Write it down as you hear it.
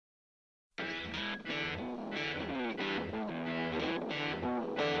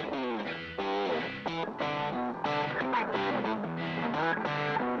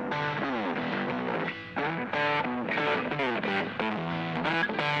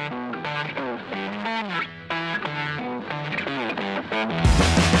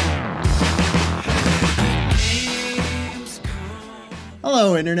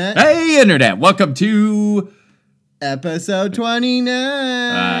Hello, Internet. Hey, Internet. Welcome to Episode 29.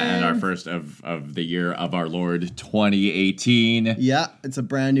 and our first of the year of our Lord 2018. Yeah, it's a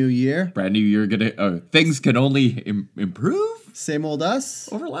brand new year. Brand new year. Things can only improve Same old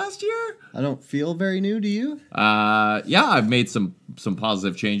us. over last year. I don't feel very new to you. Yeah, I've made some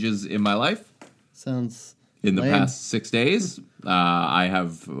positive changes in my life Sounds in the lame. past 6 days.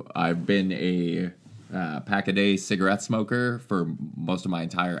 I've been a pack-a-day cigarette smoker for most of my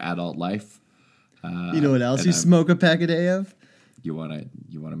entire adult life. You know what else you smoke a pack a day of? You wanna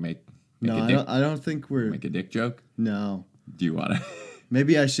make No, a dick, I don't think we're... make a dick joke? No. Do you wanna?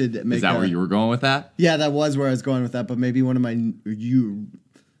 Maybe I should make Is that where you were going with that? Yeah, that was where I was going with that, but maybe one of my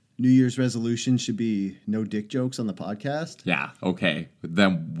New Year's resolutions should be no dick jokes on the podcast. Yeah, okay.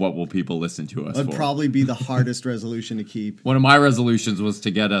 Then what will people listen to us That'd for? probably be the hardest resolution to keep. One of my resolutions was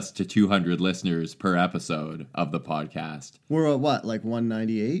to get us to 200 listeners per episode of the podcast. We're at what, like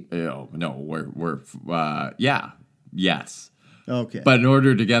 198? No, we're yes. Okay. But in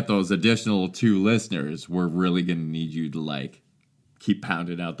order to get those additional 2 listeners, we're really going to need you to keep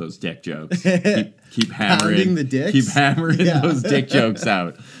pounding out those dick jokes. keep hammering Pounding the dicks? Keep hammering those dick jokes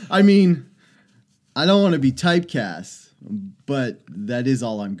out. I mean, I don't want to be typecast, but that is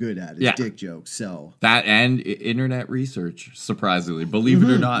all I'm good at is dick jokes. So that and internet research, surprisingly, believe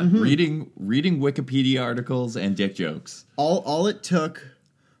it or not, reading Wikipedia articles and dick jokes. All it took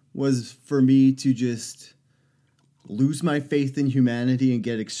was for me to just lose my faith in humanity and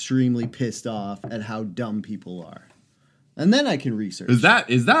get extremely pissed off at how dumb people are. And then I can research. Is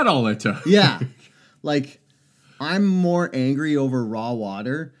that all it took? Yeah. I'm more angry over raw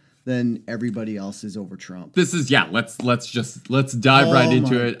water than everybody else is over Trump. This is let's dive right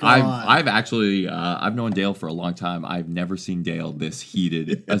into it. God. I've actually I've known Dale for a long time. I've never seen Dale this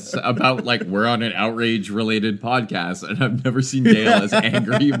heated about we're on an outrage related podcast, and I've never seen Dale as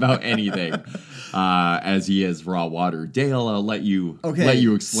angry about anything as he is raw water. Dale, I'll let you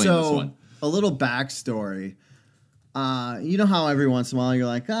explain this one. A little backstory. You know how every once in a while you're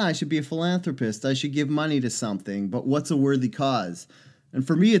like, I should be a philanthropist. I should give money to something. But what's a worthy cause? And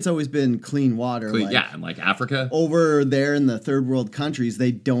for me, it's always been clean water. And Africa. Over there in the third world countries,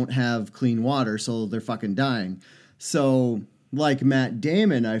 they don't have clean water, so they're fucking dying. So, like Matt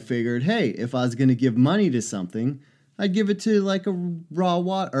Damon, I figured, hey, if I was going to give money to something, I'd give it to a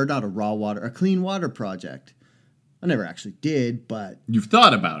clean water project. I never actually did, but... You've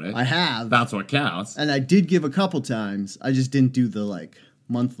thought about it. I have. That's what counts. And I did give a couple times. I just didn't do the,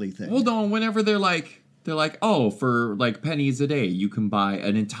 monthly thing. Well, no, whenever they're oh, for, pennies a day, you can buy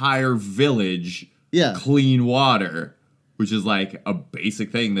an entire village clean water, which is, a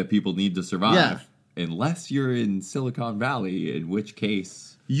basic thing that people need to survive. Yeah. Unless you're in Silicon Valley, in which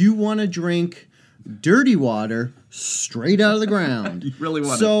case... You want to drink dirty water straight out of the ground. You really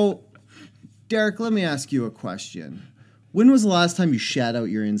want So... Derek, let me ask you a question. When was the last time you shat out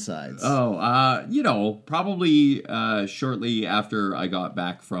your insides? Probably shortly after I got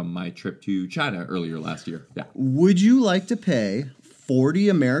back from my trip to China earlier last year. Yeah. Would you like to pay $40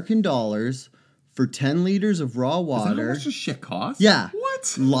 American for 10 liters of raw water? Is that how much this shit costs? Yeah.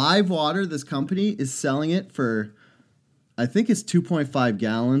 What? Live Water, this company, is selling it for, I think it's 2.5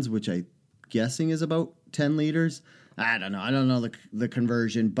 gallons, which I'm guessing is about 10 liters. I don't know. I don't know the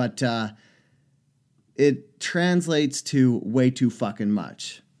conversion, but... it translates to way too fucking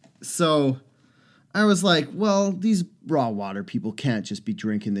much. So I was like, well, these raw water people can't just be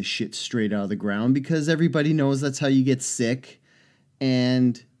drinking this shit straight out of the ground because everybody knows that's how you get sick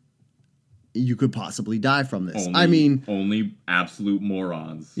and you could possibly die from this. Only absolute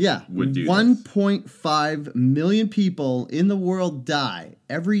morons would do 1.5 million people in the world die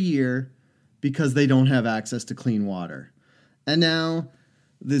every year because they don't have access to clean water. And now...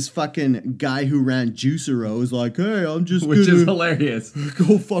 this fucking guy who ran Juicero is like, hey, I'm just Which is hilarious.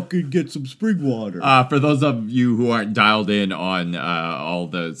 Go fucking get some spring water. For those of you who aren't dialed in on all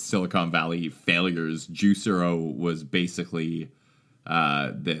the Silicon Valley failures, Juicero was basically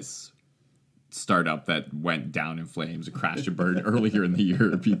this startup that went down in flames and crashed and burned earlier in the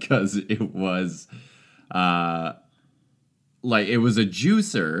year because it was it was a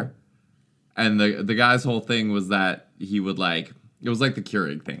juicer, and the guy's whole thing was that he would it was like the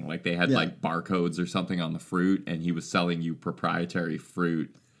Keurig thing. They had barcodes or something on the fruit, and he was selling you proprietary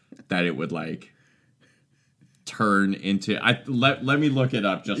fruit that it would turn into. Let me look it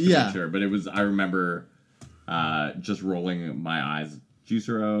up just to make sure. But it was, I remember just rolling my eyes.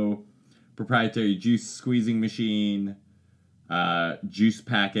 Juicero, proprietary juice squeezing machine, juice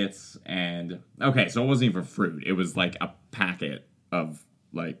packets, and okay, so it wasn't even fruit. It was a packet of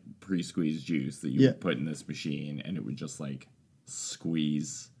pre-squeezed juice that you would put in this machine, and it would just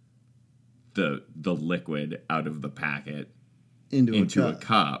squeeze the liquid out of the packet into a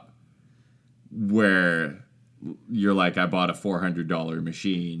cup, where you're like, I bought a $400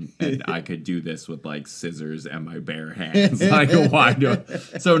 machine and I could do this with like scissors and my bare hands. Like, why do?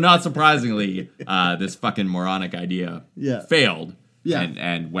 So not surprisingly, this fucking moronic idea failed. Yeah.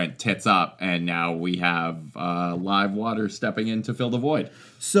 And went tits up, and now we have live water stepping in to fill the void.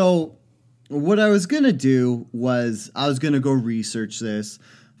 So what I was going to do was I was going to go research this,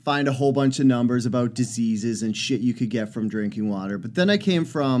 find a whole bunch of numbers about diseases and shit you could get from drinking water. But then I came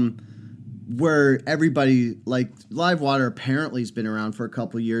from where everybody, like, live water apparently has been around for a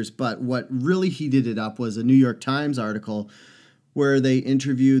couple of years, but what really heated it up was a New York Times article where they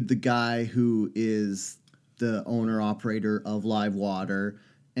interviewed the guy who is the owner-operator of Live Water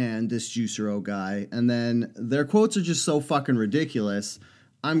and this Juicero guy. And then their quotes are just so fucking ridiculous.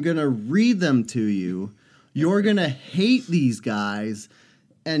 I'm going to read them to you. You're going to hate these guys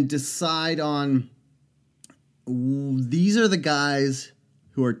and decide on these are the guys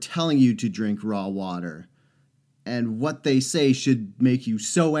who are telling you to drink raw water. And what they say should make you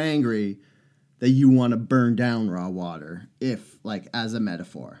so angry that you want to burn down raw water, if, like, as a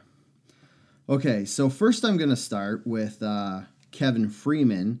metaphor. Okay, so first I'm going to start with Kevin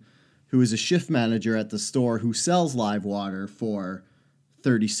Freeman, who is a shift manager at the store who sells live water for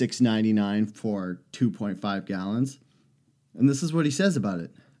 $36.99 for 2.5 gallons. And this is what he says about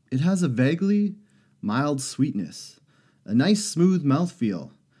it. It has a vaguely mild sweetness, a nice smooth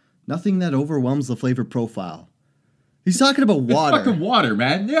mouthfeel, nothing that overwhelms the flavor profile. He's talking about water. It's fucking water,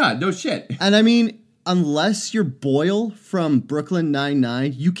 man. Yeah, no shit. And I mean, unless you're Boyle from Brooklyn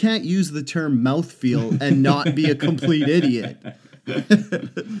Nine-Nine, you can't use the term mouthfeel and not be a complete idiot.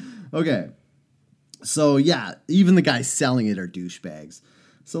 Okay. So, yeah, even the guys selling it are douchebags.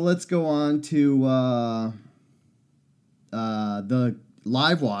 So let's go on to the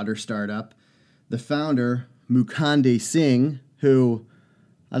Live Water startup. The founder, Mukande Singh, who,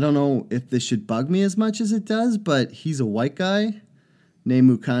 I don't know if this should bug me as much as it does, but he's a white guy named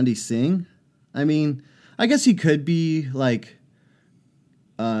Mukande Singh. I mean, I guess he could be like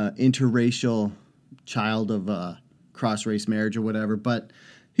interracial child of a cross-race marriage or whatever, but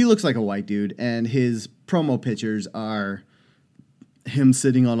he looks like a white dude, and his promo pictures are him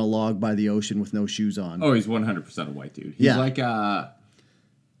sitting on a log by the ocean with no shoes on. Oh, he's 100% a white dude. He's like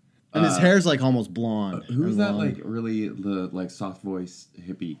and his hair's like almost blonde. Who's that long. Like really the like soft voice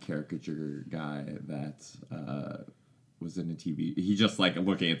hippie caricature guy that was in a TV? He just like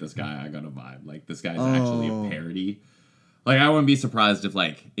looking at this guy, I got a vibe. Like this guy's actually a parody. Like I wouldn't be surprised if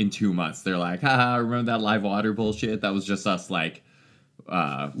like in 2 months they're like, haha, remember that live water bullshit? That was just us like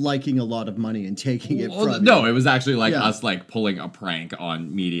liking a lot of money and taking it from no, it was actually like us like pulling a prank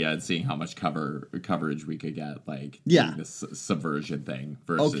on media and seeing how much coverage we could get, like doing this subversion thing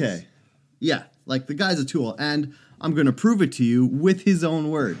versus like the guy's a tool, and I'm gonna prove it to you with his own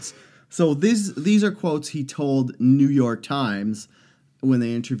words. So these are quotes he told New York Times when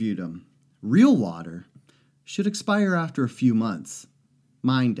they interviewed him. Real water should expire after a few months.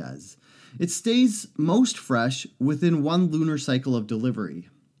 Mine does. It stays most fresh within 1 lunar cycle of delivery.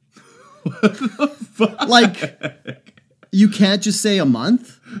 What the fuck? Like, you can't just say a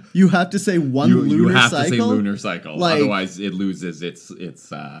month. You have to say one lunar cycle. You have to say lunar cycle. Like, otherwise, it loses its.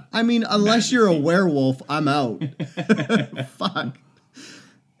 I mean, unless you're a werewolf, I'm out. Fuck.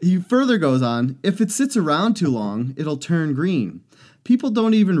 He further goes on, if it sits around too long, it'll turn green. People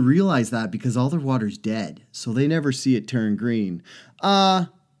don't even realize that because all their water's dead, so they never see it turn green.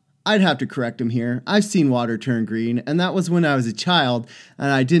 I'd have to correct him here. I've seen water turn green, and that was when I was a child, and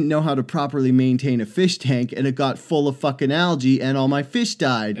I didn't know how to properly maintain a fish tank, and it got full of fucking algae, and all my fish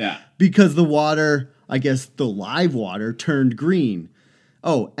died. Yeah. Because the water, I guess the live water, turned green.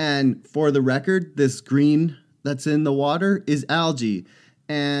 Oh, and for the record, this green that's in the water is algae.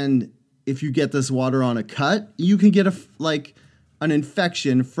 And if you get this water on a cut, you can get an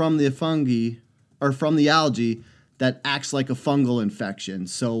infection from the fungi, or from the algae, that acts like a fungal infection.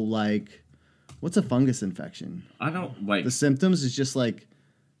 So, like, what's a fungus infection? I don't like... The symptoms is just, like,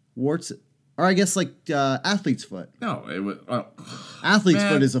 warts... Or I guess, like, athlete's foot. No, it was... athlete's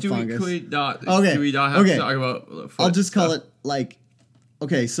foot is a fungus. Do we not have to talk about foot I'll just call it, like...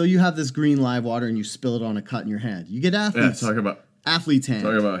 Okay, so you have this green live water and you spill it on a cut in your hand. You get athlete's... Yeah, talk about... Athlete's hand.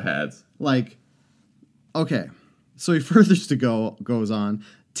 Talk about heads. Like, okay. So he furthers goes on...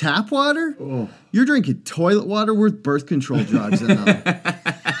 Tap water? Oh. You're drinking toilet water with birth control drugs in them.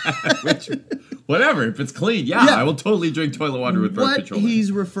 Whatever. If it's clean, yeah, I will totally drink toilet water with birth control. What he's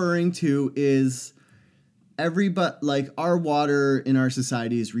referring to is like our water in our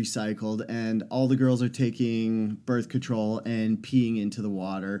society is recycled, and all the girls are taking birth control and peeing into the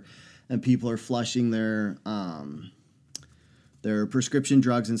water, and people are flushing their prescription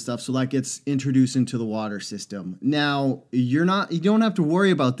drugs and stuff, so that gets introduced into the water system. Now, you don't have to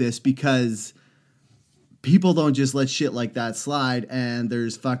worry about this because people don't just let shit like that slide, and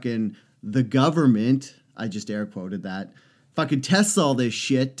there's fucking the government, I just air quoted that, fucking tests all this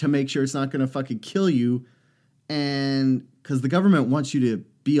shit to make sure it's not going to fucking kill you, and because the government wants you to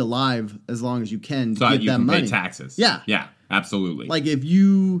be alive as long as you can to so give you them can money. pay taxes. Yeah. Yeah, absolutely. Like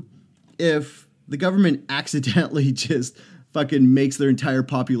if the government accidentally just fucking makes their entire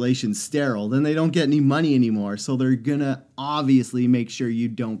population sterile, then they don't get any money anymore. So they're gonna obviously make sure you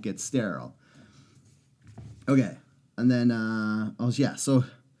don't get sterile. Okay. And then, so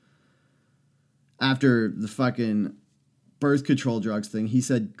after the fucking birth control drugs thing, he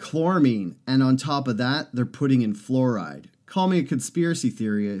said chloramine. And on top of that, they're putting in fluoride. Call me a conspiracy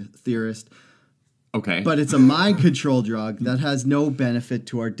theorist. Okay. But it's a mind control drug that has no benefit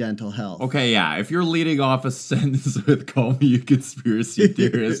to our dental health. Okay, yeah. If you're leading off a sentence with "call me a conspiracy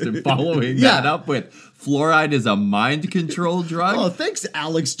theorist" and following that up with "fluoride is a mind control drug," oh, thanks,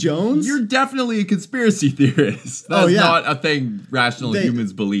 Alex Jones. you're definitely a conspiracy theorist. That's not a thing rational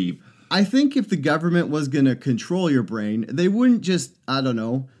humans believe. I think if the government was going to control your brain, they wouldn't just, I don't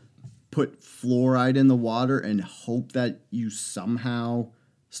know, put fluoride in the water and hope that you somehow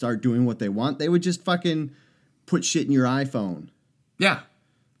start doing what they want. They would just fucking put shit in your iPhone. Yeah.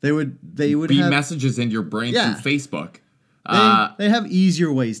 They would Beam have messages into your brain through Facebook. They have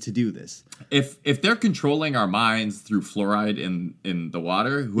easier ways to do this. If they're controlling our minds through fluoride in the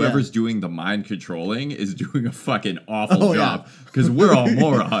water, whoever's doing the mind controlling is doing a fucking awful job because we're all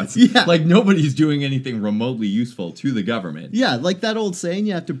morons. Like nobody's doing anything remotely useful to the government. Yeah, like that old saying,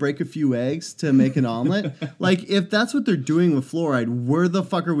 you have to break a few eggs to make an omelet. Like if that's what they're doing with fluoride, where the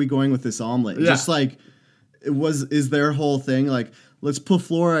fuck are we going with this omelet? Yeah. Just like is their whole thing like, let's put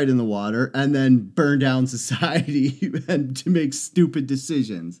fluoride in the water and then burn down society and to make stupid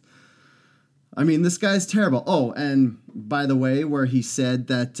decisions. I mean, this guy's terrible. Oh, and by the way, where he said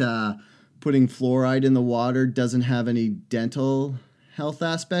that putting fluoride in the water doesn't have any dental health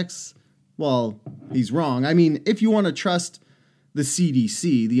aspects, well, he's wrong. I mean, if you want to trust the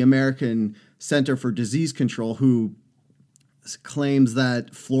CDC, the American Center for Disease Control, who claims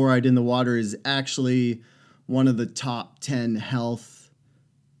that fluoride in the water is actually one of the top 10 health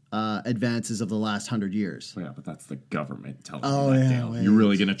advances of the last 100 years. Yeah, but that's the government telling you that, Dale. You're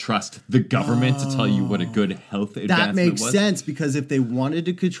really going to trust the government to tell you what a good health advancement was? That makes sense, because if they wanted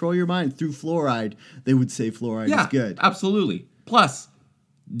to control your mind through fluoride, they would say fluoride is good. Absolutely. Plus,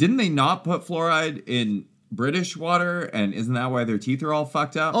 didn't they not put fluoride in British water, and isn't that why their teeth are all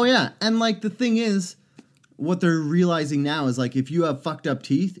fucked up? Oh, yeah. And, like, the thing is, what they're realizing now is, like, if you have fucked up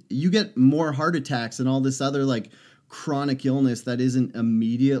teeth, you get more heart attacks and all this other, like, chronic illness that isn't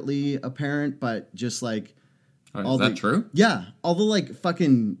immediately apparent, but just like is that true? Yeah, all the like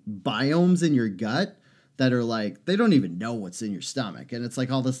fucking biomes in your gut that are like they don't even know what's in your stomach, and it's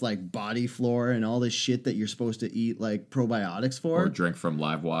like all this like body flora and all this shit that you're supposed to eat like probiotics for or drink from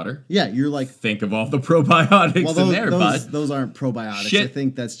live water. Yeah, you're like think of all the probiotics in there, bud. Those aren't probiotics. Shit. I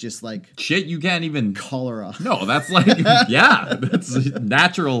think that's just like shit. You can't even cholera. No, that's like that's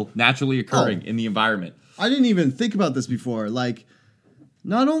naturally occurring in the environment. I didn't even think about this before. Like,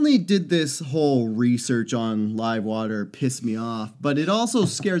 not only did this whole research on live water piss me off, but it also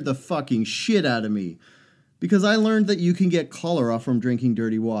scared the fucking shit out of me. Because I learned that you can get cholera from drinking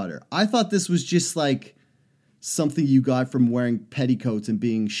dirty water. I thought this was just like something you got from wearing petticoats and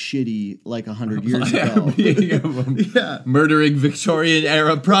being shitty like 100 years ago. Murdering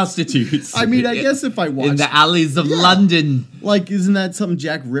Victorian-era prostitutes. I mean, I guess if I watched... in the alleys of London. Like, isn't that something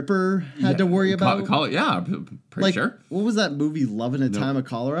Jack Ripper had to worry about? Pretty sure. What was that movie, Love in a Time of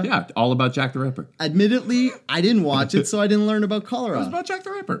Cholera? Yeah, all about Jack the Ripper. Admittedly, I didn't watch it, so I didn't learn about cholera. It was about Jack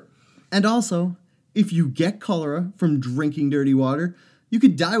the Ripper. And also, if you get cholera from drinking dirty water, you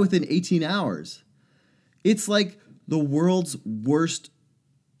could die within 18 hours. It's like the world's worst,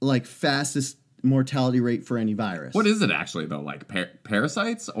 like fastest mortality rate for any virus. What is it actually though? Like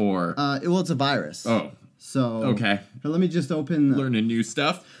parasites or? Well, it's a virus. Oh, so okay. Let me just open. Learning new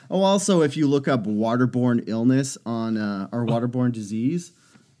stuff. Oh, also, if you look up waterborne illness on or waterborne disease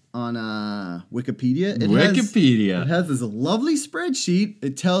on Wikipedia, it has this lovely spreadsheet.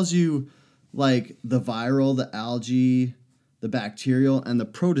 It tells you like the viral, the algae, the bacterial, and the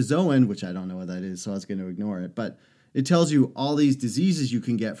protozoan, which I don't know what that is, so I was going to ignore it. But it tells you all these diseases you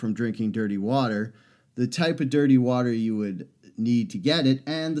can get from drinking dirty water, the type of dirty water you would need to get it,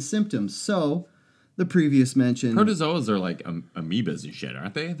 and the symptoms. So the previous mentioned. Protozoas are like amoebas and shit,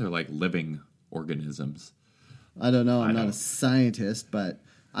 aren't they? They're like living organisms. I don't know. I'm not a scientist, but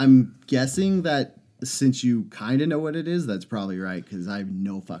I'm guessing that since you kind of know what it is, that's probably right, because I have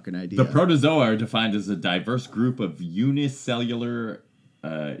no fucking idea. The protozoa are defined as a diverse group of unicellular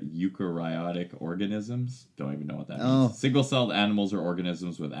eukaryotic organisms. Don't even know what that means. Single-celled animals or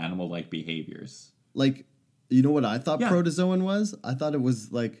organisms with animal-like behaviors. Like, you know what I thought Yeah. protozoan was? I thought it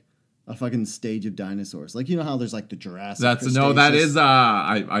was like a fucking stage of dinosaurs. Like, you know how there's like the Jurassic That Cretaceous? is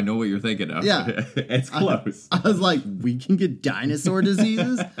I know what you're thinking of. Yeah. It's close. I was like, we can get dinosaur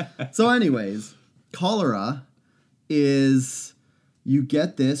diseases? So anyways, cholera is, you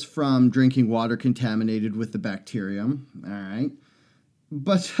get this from drinking water contaminated with the bacterium. All right.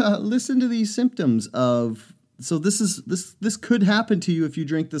 But listen to these symptoms of, so this could happen to you if you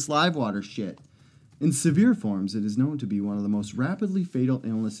drink this live water shit. In severe forms, it is known to be one of the most rapidly fatal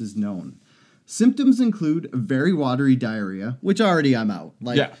illnesses known. Symptoms include very watery diarrhea, which already I'm out.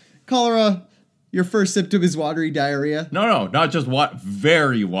 Like, Yeah. cholera, your first symptom is watery diarrhea. No, not just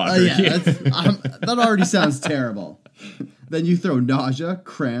very watery. That already sounds terrible. Then you throw nausea,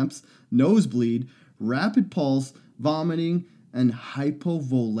 cramps, nosebleed, rapid pulse, vomiting, and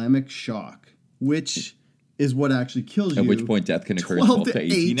hypovolemic shock, which is what actually kills you. At which point death can occur in 12 12 to to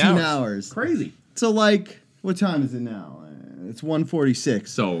 18 hours. Crazy. So, like, what time is it now? It's 1:46.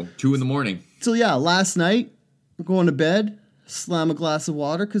 So 2 a.m. So, yeah, last night, I'm going to bed, slam a glass of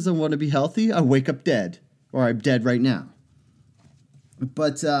water because I want to be healthy. I wake up dead, or I'm dead right now.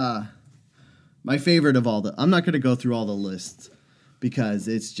 But my favorite of all I'm not going to go through all the lists because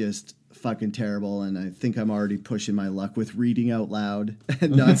it's just fucking terrible, and I think I'm already pushing my luck with reading out loud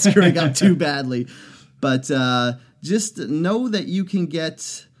and not screwing up too badly. But just know that you can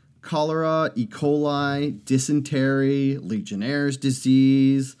get cholera, E. coli, dysentery, Legionnaire's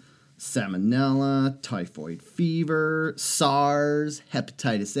disease, salmonella, typhoid fever, SARS,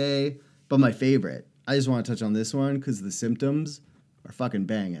 hepatitis A. But my favorite, I just want to touch on this one because the symptoms are fucking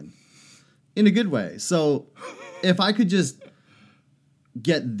banging. In a good way. So if I could just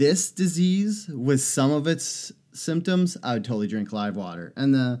get this disease with some of its symptoms, I would totally drink live water.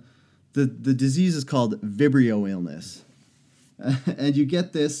 And the disease is called Vibrio illness. And you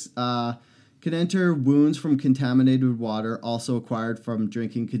get this, can enter wounds from contaminated water, also acquired from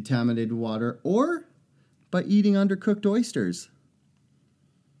drinking contaminated water, or by eating undercooked oysters.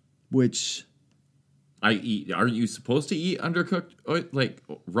 Which... Aren't you supposed to eat undercooked, like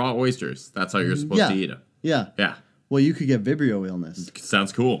raw oysters? That's how you're supposed to eat them. Yeah. Yeah. Well, you could get Vibrio illness.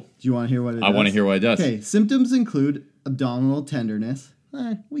 Sounds cool. Do you want to hear what it does? I want to hear what it does. Okay, symptoms include abdominal tenderness.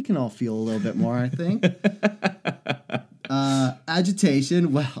 We can all feel a little bit more, I think.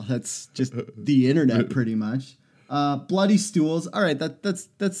 Agitation. Well, that's just the internet, pretty much. Bloody stools. All right,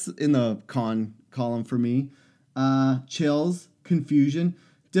 that's in the con column for me. Chills, confusion,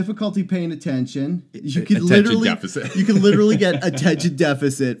 difficulty paying attention. You could literally get attention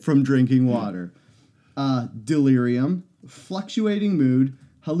deficit from drinking water. Delirium, fluctuating mood,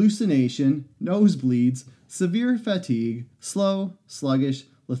 hallucination, nosebleeds, severe fatigue, slow, sluggish,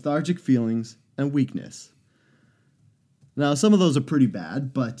 lethargic feelings, and weakness. Now, some of those are pretty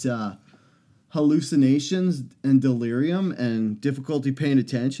bad, but hallucinations and delirium and difficulty paying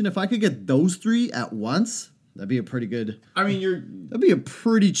attention, if I could get those three at once, that'd be a pretty good... I mean, that'd be a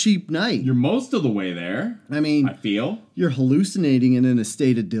pretty cheap night. You're most of the way there. I mean... I feel. You're hallucinating and in a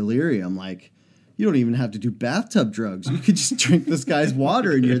state of delirium, like... You don't even have to do bathtub drugs. You could just drink this guy's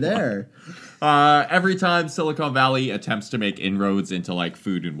water and you're there. Every time Silicon Valley attempts to make inroads into like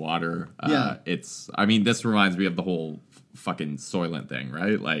food and water, this reminds me of the whole fucking Soylent thing,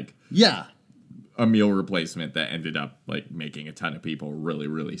 right? Like, yeah, a meal replacement that ended up like making a ton of people really,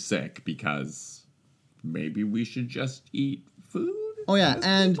 really sick because maybe we should just eat food. Oh yeah,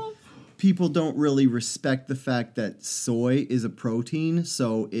 and people don't really respect the fact that soy is a protein,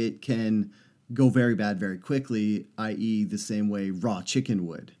 so it can go very bad very quickly, i.e. the same way raw chicken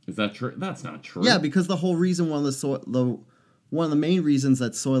would. Is that true? That's not true. Yeah, because the whole reason one of the main reasons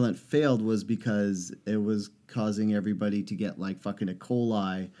that Soylent failed was because it was causing everybody to get like fucking E.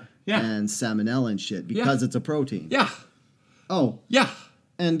 coli and salmonella and shit because it's a protein. Yeah. Oh. Yeah.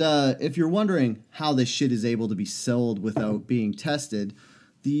 And if you're wondering how this shit is able to be sold without being tested,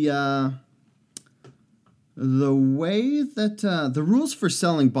 the way that the rules for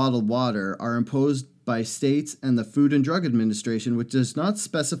selling bottled water are imposed by states and the Food and Drug Administration, which does not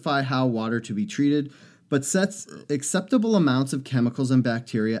specify how water to be treated, but sets acceptable amounts of chemicals and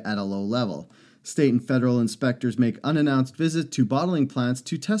bacteria at a low level. State and federal inspectors make unannounced visits to bottling plants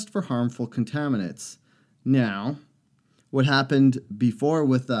to test for harmful contaminants. Now, what happened before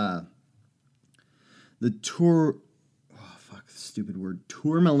with the stupid word,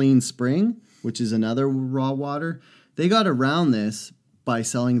 Tourmaline Spring, which is another raw water. They got around this by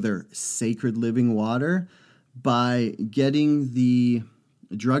selling their Sacred Living water by getting the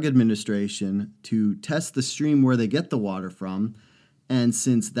Drug Administration to test the stream where they get the water from. And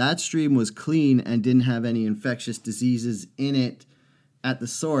since that stream was clean and didn't have any infectious diseases in it at the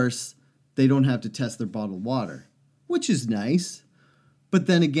source, they don't have to test their bottled water, which is nice. But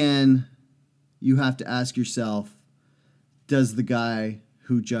then again, you have to ask yourself, does the guy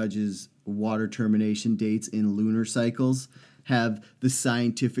who judges water termination dates in lunar cycles have the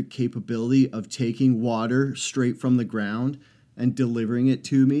scientific capability of taking water straight from the ground and delivering it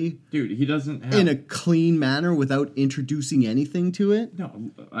to me? Dude, he doesn't have... in a clean manner without introducing anything to it?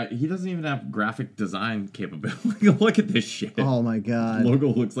 No, he doesn't even have graphic design capability. Look at this shit. Oh my god. Logo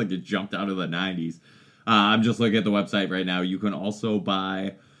looks like it jumped out of the 90s. I'm just looking at the website right now. You can also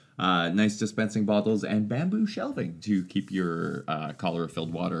buy nice dispensing bottles and bamboo shelving to keep your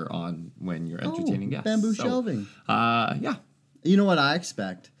cholera-filled water on when you're entertaining guests. Bamboo shelving. Yeah. You know what I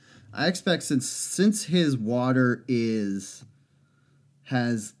expect? I expect since his water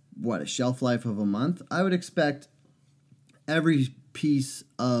has a shelf life of a month, I would expect every piece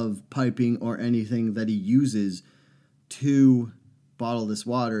of piping or anything that he uses to bottle this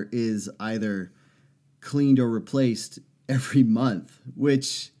water is either cleaned or replaced every month,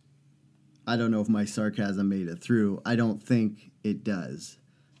 which I don't know if my sarcasm made it through. I don't think it does,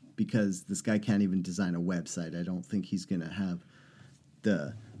 because this guy can't even design a website. I don't think he's going to have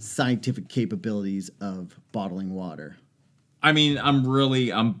the scientific capabilities of bottling water. I mean,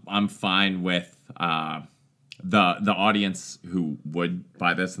 I'm fine with the audience who would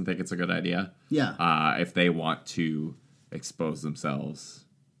buy this and think it's a good idea. Yeah. If they want to expose themselves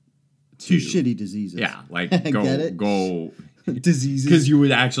to shitty diseases. Yeah, like go diseases, because you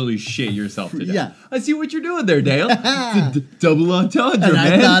would actually shit yourself to death. Yeah, I see what you're doing there, Dale. It's a double entendre, and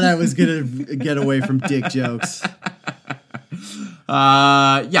man. I thought I was gonna get away from dick jokes.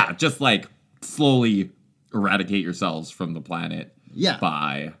 Yeah, just like slowly eradicate yourselves from the planet. Yeah.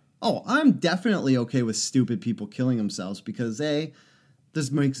 By I'm definitely okay with stupid people killing themselves, because that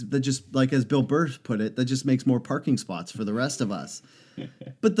just, like as Bill Burr put it, that just makes more parking spots for the rest of us.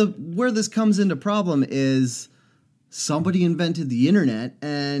 But where this comes into problem is somebody invented the internet,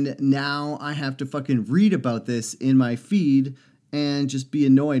 and now I have to fucking read about this in my feed and just be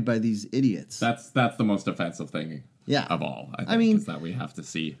annoyed by these idiots. That's the most offensive thing of all, I think, is that we have to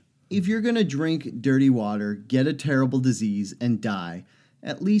see. If you're going to drink dirty water, get a terrible disease, and die,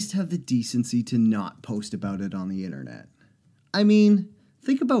 at least have the decency to not post about it on the internet. I mean,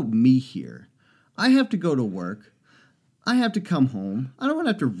 think about me here. I have to go to work. I have to come home. I don't want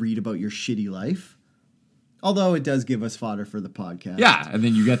to have to read about your shitty life. Although it does give us fodder for the podcast. Yeah, and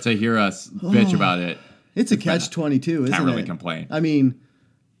then you get to hear us bitch about it. It's a catch-22, isn't it? Can't really complain. I mean,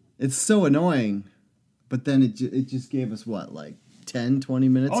 it's so annoying, but then it just gave us, 10, 20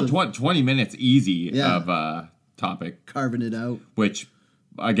 minutes? 20 minutes easy of topic. Carving it out. Which,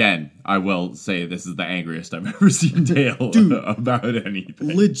 again, I will say this is the angriest I've ever seen Dale about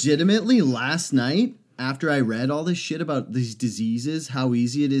anything. Legitimately, last night, after I read all this shit about these diseases, how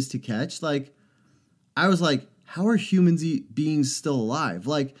easy it is to catch, I was like, how are humans beings still alive?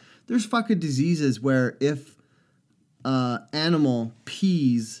 There's fucking diseases where if animal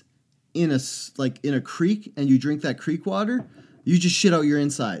pees in a creek and you drink that creek water, you just shit out your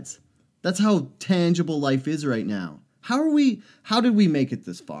insides. That's how tangible life is right now. How did we make it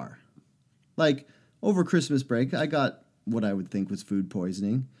this far? Over Christmas break, I got what I would think was food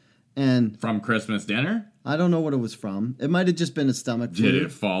poisoning. And from Christmas dinner? I don't know what it was from. It might have just been a stomach flu. Did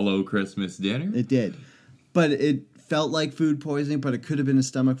it follow Christmas dinner? It did. But it felt like food poisoning, but it could have been a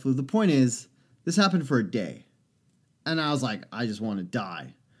stomach flu. The point is, this happened for a day. And I was like, I just want to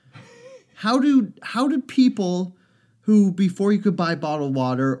die. How did people who, before you could buy bottled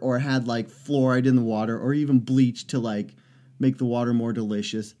water or had fluoride in the water or even bleach to make the water more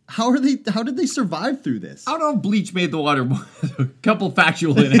delicious, how did they survive through this? I don't know if bleach made the water more. A couple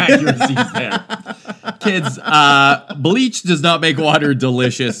factual inaccuracies there. Kids, bleach does not make water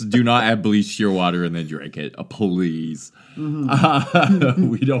delicious. Do not add bleach to your water and then drink it. Please. Mm-hmm.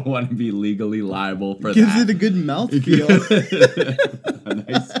 We don't want to be legally liable for Gives that. Gives it a good mouthfeel. A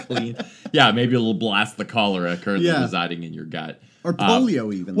nice clean. Yeah, maybe it'll blast the cholera currently residing in your gut. Or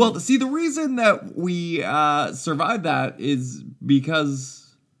polio even. Well, see, the reason that we survived that is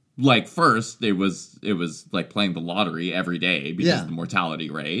because, first, it was like playing the lottery every day because of the mortality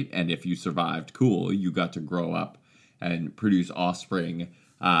rate. And if you survived, cool, you got to grow up and produce offspring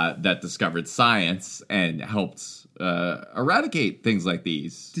that discovered science and helped eradicate things like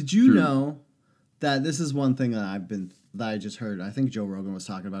these. Did you know that this is one thing that I just heard. I think Joe Rogan was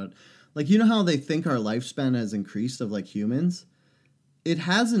talking about it. Like, you know how they think our lifespan has increased of like humans? It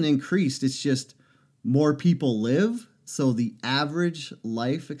hasn't increased. It's just more people live. So the average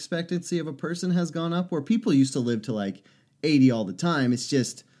life expectancy of a person has gone up, where people used to live to like 80 all the time. It's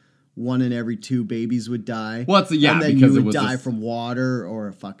just 1 in every 2 babies would die. Well, and then because you it would was die from water, or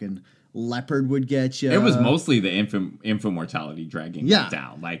a fucking leopard would get you. It was mostly the infant mortality dragging it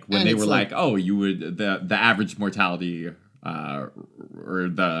down. Like when they were like, oh, you would the average mortality or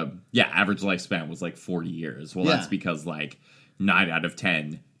the average lifespan was like 40 years. Well, that's because like 9 out of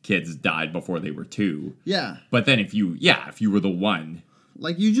 10 kids died before they were 2. Yeah. But then if you were the one,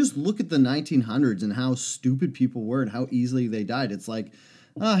 like, you just look at the 1900s and how stupid people were and how easily they died. It's like,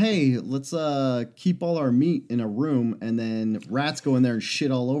 hey, let's keep all our meat in a room, and then rats go in there and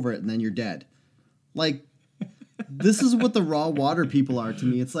shit all over it, and then you're dead. Like, this is what the raw water people are to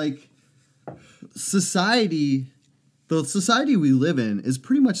me. It's like society, the society we live in is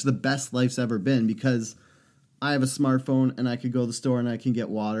pretty much the best life's ever been, because I have a smartphone and I could go to the store and I can get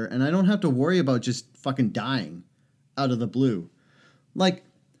water, and I don't have to worry about just fucking dying out of the blue. Like,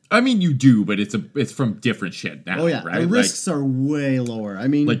 I mean, you do, but it's from different shit now. Oh yeah, right? The risks are way lower. I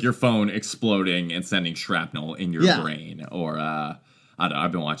mean, like your phone exploding and sending shrapnel in your brain, or I don't know,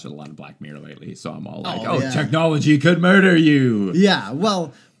 I've been watching a lot of Black Mirror lately, so I'm all like, technology could murder you. Yeah,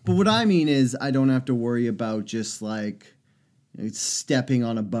 well, but what I mean is, I don't have to worry about just like stepping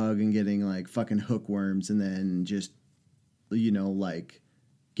on a bug and getting like fucking hookworms, and then just, like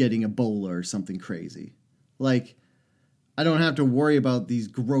getting Ebola or something crazy. Like, I don't have to worry about these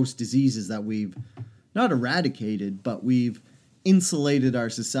gross diseases that we've not eradicated, but we've insulated our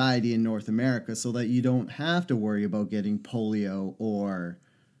society in North America so that you don't have to worry about getting polio or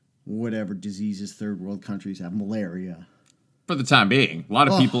whatever diseases third world countries have, malaria. For the time being, a lot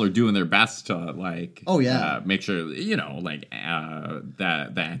of people are doing their best to like, make sure, like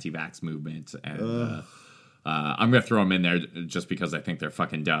the anti-vax movement, and I'm gonna throw them in there just because I think they're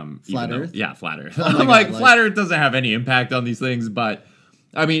fucking dumb. Flat Earth? Yeah, Flat Earth. I'm like, Flat Earth doesn't have any impact on these things, but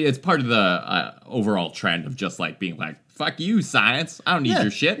I mean, it's part of the overall trend of just like being like, fuck you, science. I don't need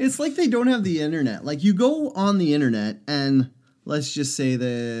your shit. It's like they don't have the internet. Like, you go on the internet and let's just say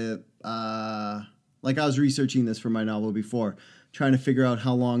that, like, I was researching this for my novel before, trying to figure out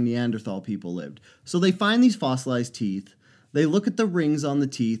how long Neanderthal people lived. So they find these fossilized teeth. They look at the rings on the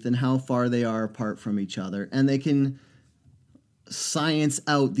teeth and how far they are apart from each other, and they can science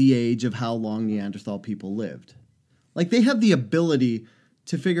out the age of how long Neanderthal people lived. Like, they have the ability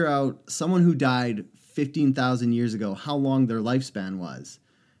to figure out someone who died 15,000 years ago, how long their lifespan was.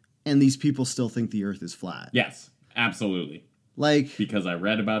 And these people still think the earth is flat. Yes, absolutely. Like, because I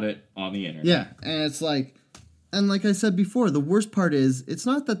read about it on the internet. Yeah, and it's like, and like I said before, the worst part is, it's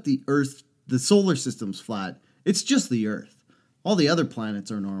not that the earth, the solar system's flat, it's just the earth. All the other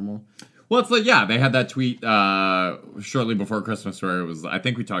planets are normal. Well, it's like, they had that tweet shortly before Christmas where it was, I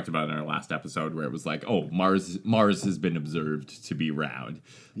think we talked about it in our last episode, where it was like, oh, Mars has been observed to be round.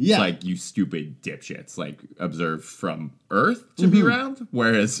 Yeah. It's like, you stupid dipshits, like, observed from Earth to be round,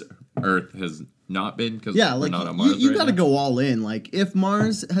 whereas Earth has not been, because we're not on Mars. You got to go all in. Like, if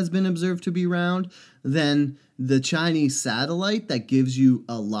Mars has been observed to be round, then the Chinese satellite that gives you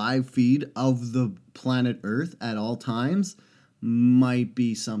a live feed of the planet Earth at all times might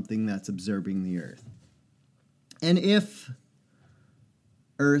be something that's observing the Earth. And if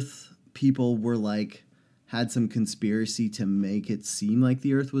Earth people were like, had some conspiracy to make it seem like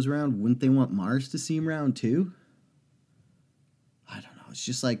the Earth was round, wouldn't they want Mars to seem round too? I don't know. It's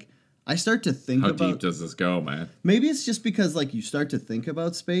just like, I start to think about... How deep does this go, man? Maybe it's just because like you start to think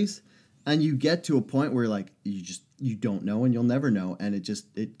about space and you get to a point where like you don't know and you'll never know, and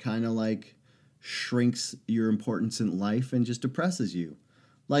it kind of like shrinks your importance in life and just depresses you.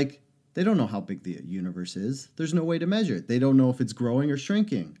 Like, they don't know how big the universe is. There's no way to measure it. They don't know if it's growing or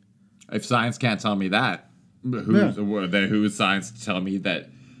shrinking. If science can't tell me that, who's science to tell me that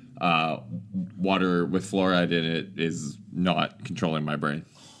water with fluoride in it is not controlling my brain?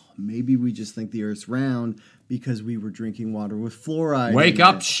 Maybe we just think the Earth's round because we were drinking water with fluoride. Wake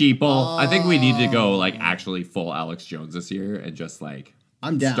up, sheeple. I think we need to go like actually full Alex Jones this year and just like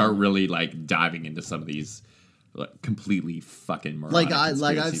I'm down. Start really like diving into some of these like, completely fucking moronic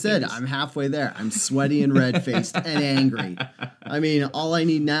like I've said, I'm halfway there. I'm sweaty and red faced and angry. I mean, all I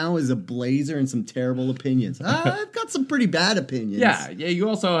need now is a blazer and some terrible opinions. I've got some pretty bad opinions. Yeah. You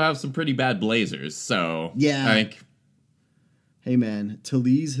also have some pretty bad blazers. So yeah, I think. Hey man,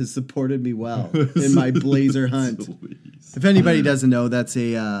 Talese has supported me well in my blazer hunt. If anybody doesn't know, that's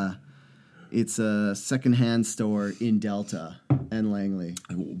a It's a secondhand store in Delta and Langley.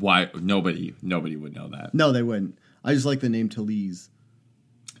 Why? Nobody would know that. No, they wouldn't. I just like the name Talese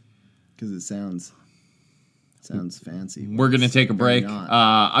because it sounds fancy. We're going to take a break. not.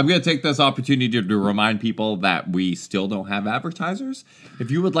 I'm going to take this opportunity to remind people that we still don't have advertisers.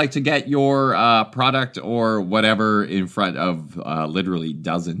 If you would like to get your product or whatever in front of literally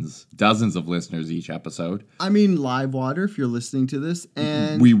dozens of listeners each episode. I mean, Live Water, if you're listening to this,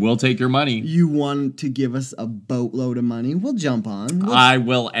 and we will take your money. you want to give us a boatload of money, we'll jump on. I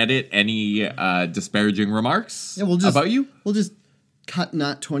will edit any disparaging remarks about you. We'll just cut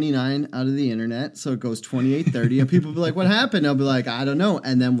not 29 out of the internet, so it goes 28:30, and people will be like, what happened? I'll be like, I don't know,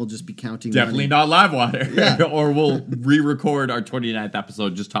 and then we'll just be counting Definitely money. not Live Water. Yeah. Or we'll re-record our 29th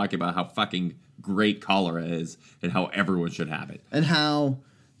episode just talking about how fucking great cholera is and how everyone should have it. And how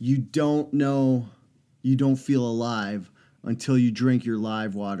you don't know, you don't feel alive until you drink your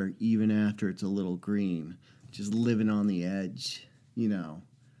Live Water, even after it's a little green. Just living on the edge,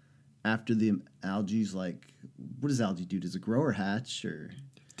 after the algae's like, what does algae do? Does it grow or hatch, or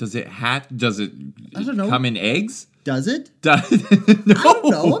Does it Does it I don't know. come in eggs? does it? No, I don't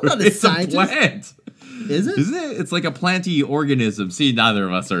know. I'm not a it's scientist. a plant. Is it? Isn't it? It's like a planty organism. See, neither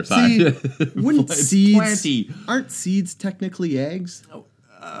of us are See, scientists. wouldn't It's seeds planty. aren't seeds technically eggs?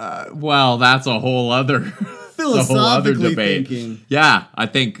 Well, that's a whole other Philosophically debate. thinking. Yeah, I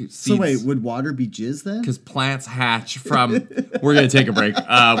think seeds. So wait, would water be jizz then? Because plants hatch from. We're going to take a break.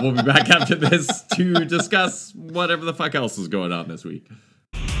 We'll be back after this to discuss whatever the fuck else is going on this week.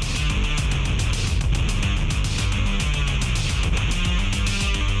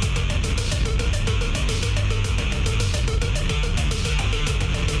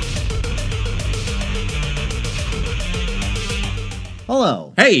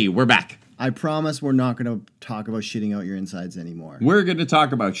 Hello. Hey, we're back. I promise we're not going to talk about shitting out your insides anymore. We're going to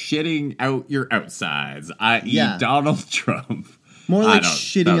talk about shitting out your outsides, i.e. Yeah. Donald Trump. More I like don't-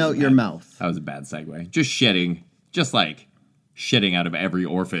 shitting that was out your bad. mouth. That was a bad segue. Just shitting. Just like shitting out of every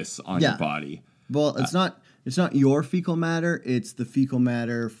orifice on Yeah. your body. Well, it's not your fecal matter, it's the fecal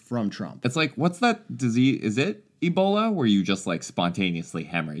matter from Trump. It's like, what's that disease? Is it Ebola? Where you just like spontaneously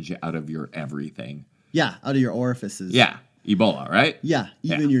hemorrhage out of your everything? Yeah, out of your orifices. Yeah. Ebola, right? Yeah,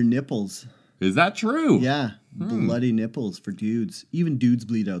 even Yeah. your nipples. Is that true? Yeah, bloody nipples for dudes. Even dudes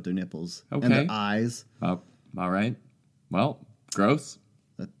bleed out their nipples. And Okay. their eyes. Oh, all right. Well, gross.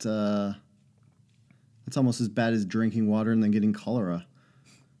 That's almost as bad as drinking water and then getting cholera.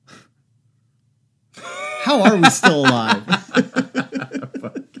 How are we still alive?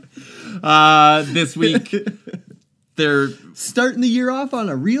 This week, they're... Starting the year off on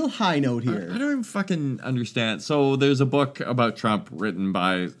a real high note I here. don't even fucking understand. So there's a book about Trump written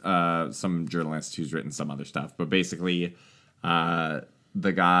by some journalist who's written some other stuff. But basically, the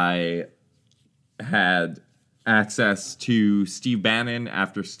guy had access to Steve Bannon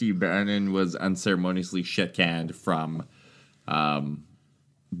after Steve Bannon was unceremoniously shit-canned from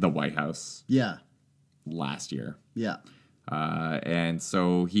the White House Yeah, last year. yeah. And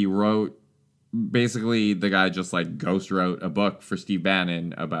so he wrote, basically the guy just like ghost wrote a book for Steve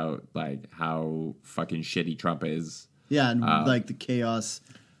Bannon about like how fucking shitty Trump is. Yeah, and like the chaos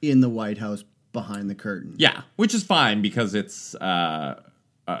in the White House behind the curtain. Yeah, which is fine because it's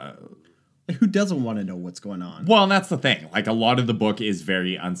Who doesn't want to know what's going on? well, and that's the thing. Like a lot of the book is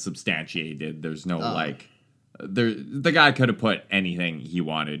very unsubstantiated. There's no like the guy could have put anything he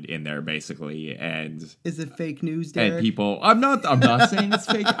wanted in there basically, and Is it fake news, Derek? and people I'm not saying it's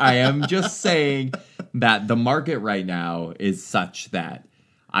fake. I am just saying that the market right now is such that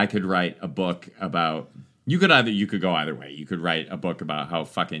I could write a book about you could go either way. You could write a book about how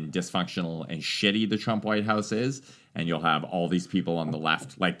fucking dysfunctional and shitty the Trump White House is, and you'll have all these people on the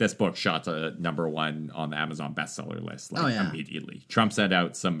left. Like this book shot to #1 on the Amazon bestseller list immediately. Trump sent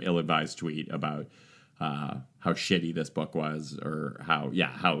out some ill-advised tweet about how shitty this book was, or how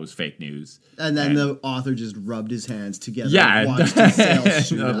it was fake news. And then the author just rubbed his hands together. Yeah, and watched his sales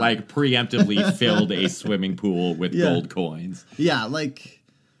shoot up. like preemptively filled a swimming pool with gold coins. Yeah, like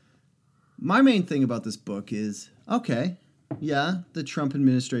my main thing about this book is okay, yeah, the Trump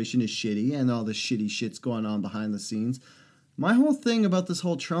administration is shitty and all the shitty shit's going on behind the scenes. My whole thing about this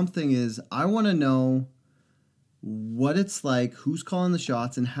whole Trump thing is I want to know what it's like, who's calling the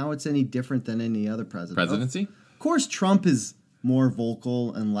shots, and how it's any different than any other president. Presidency? Of course, Trump is more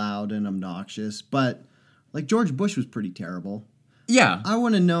vocal and loud and obnoxious, but like George Bush was pretty terrible. Yeah. I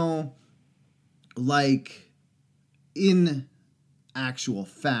want to know, like, in actual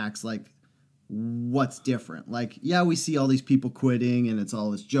facts, like, what's different. Like, yeah, we see all these people quitting and it's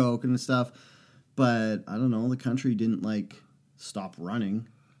all this joke and stuff, but I don't know, the country didn't, like, stop running.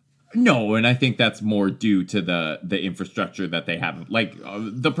 No, and I think that's more due to the infrastructure that they have. Like,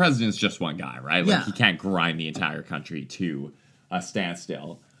 the president's just one guy, right? Like, Yeah. he can't grind the entire country to a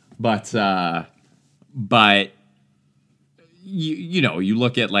standstill. But you know, you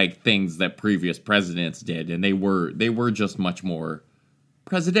look at like things that previous presidents did, and they were just much more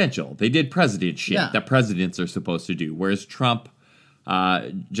presidential. They did president shit Yeah. that presidents are supposed to do, whereas Trump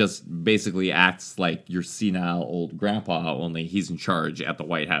just basically acts like your senile old grandpa, only he's in charge at the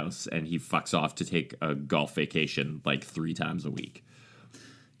White House and he fucks off to take a golf vacation like 3 times a week.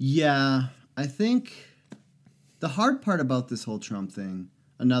 Yeah, I think the hard part about this whole Trump thing,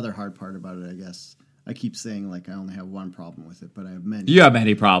 another hard part about it, I guess, I keep saying like I only have one problem with it, but I have many. You have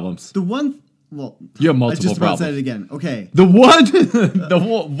many problems. The one, well, You have I multiple just about said problems. it again. Okay.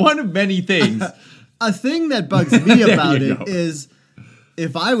 One of many things. A thing that bugs me about you it go. is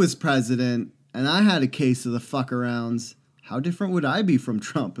if I was president and I had a case of the fuck-arounds, how different would I be from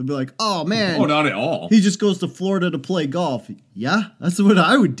Trump? I'd be like, oh, man, Oh, not at all. he just goes to Florida to play golf. Yeah, that's what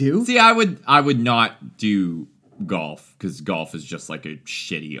I would do. See, I would not do golf because golf is just like a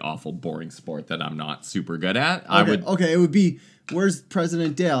shitty, awful, boring sport that I'm not super good at. Okay, it would be, where's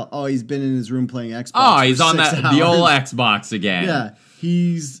President Dale? Oh, he's been in his room playing Xbox. Oh, for he's on 6 the old hours. Xbox again. Yeah,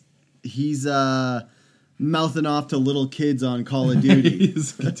 he's mouthing off to little kids on Call of Duty.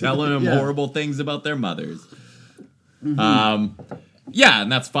 He's telling them Yeah. horrible things about their mothers. Mm-hmm. Yeah,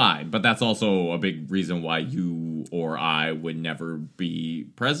 and that's fine, but that's also a big reason why you or I would never be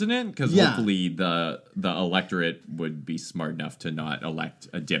president, because Yeah. hopefully the electorate would be smart enough to not elect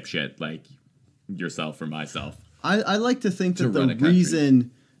a dipshit like yourself or myself. I like to think To that run the a country.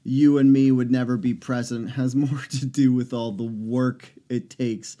 reason you and me would never be president has more to do with all the work it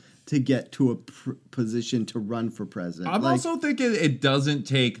takes to get to a position to run for president. I'm also thinking it doesn't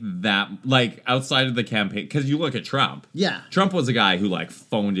take that, like, outside of the campaign, because you look at Trump. Yeah. Trump was a guy who, like,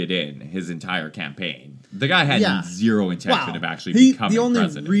 phoned it in his entire campaign. The guy had Yeah. zero intention Wow. of actually becoming the only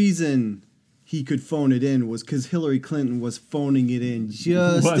president. reason he could phone it in was because Hillary Clinton was phoning it in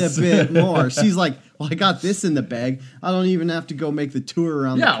just Was. a bit more. She's like, well, I got this in the bag. I don't even have to go make the tour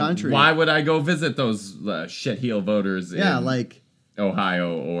around the Yeah, country. why would I go visit those shitheel voters Yeah, in like,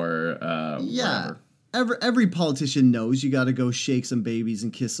 Ohio or yeah. wherever? Every politician knows you got to go shake some babies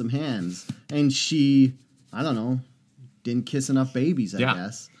and kiss some hands. And she, I don't know, didn't kiss enough babies, I Yeah.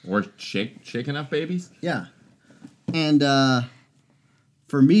 guess. Or shaking up babies? Yeah. And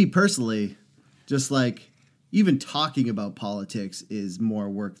for me personally, just like even talking about politics is more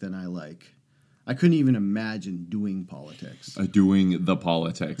work than I like. I couldn't even imagine doing politics. Doing the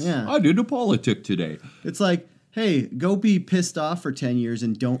politics. Yeah. I did a politic today. It's like, hey, go be pissed off for 10 years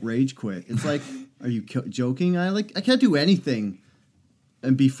and don't rage quit. It's like, are you joking? I can't do anything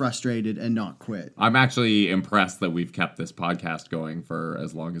and be frustrated and not quit. I'm actually impressed that we've kept this podcast going for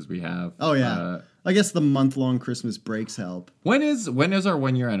as long as we have. Oh yeah. I guess the month-long Christmas breaks help. When is our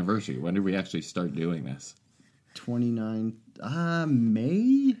 1 year anniversary? When did we actually start doing this? 29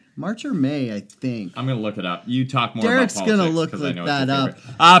 March or May, I think. I'm gonna look it up. You talk more Derek's about gonna politics look 'cause I know that it's your up.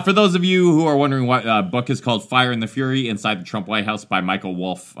 favorite. For those of you who are wondering, what book is called Fire and the Fury Inside the Trump White House by Michael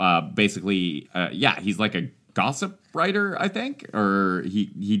Wolff. Basically, he's like a gossip writer, I think, or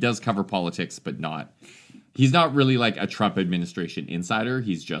he does cover politics, but not. He's not really like a Trump administration insider.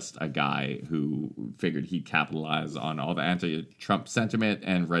 He's just a guy who figured he'd capitalize on all the anti-Trump sentiment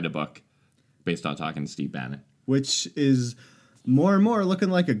and read a book based on talking to Steve Bannon. Which is more and more looking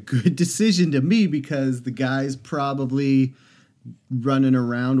like a good decision to me because the guy's probably running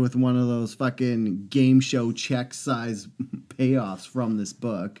around with one of those fucking game show check size payoffs from this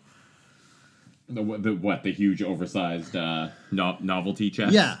book. The huge oversized novelty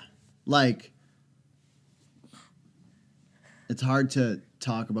checks? Yeah. Like, it's hard to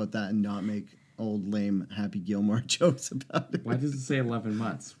talk about that and not make old lame Happy Gilmore jokes about it. Why does it say 11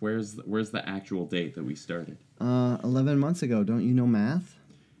 months? Where's the actual date that we started? 11 months ago. Don't you know math?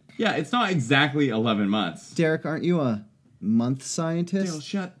 Yeah, it's not exactly 11 months. Derek, aren't you a month scientist? Dale,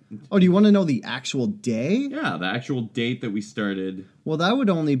 shut. Oh, do you want to know the actual day? Yeah, the actual date that we started. Well, that would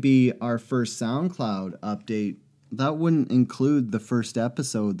only be our first SoundCloud update. That wouldn't include the first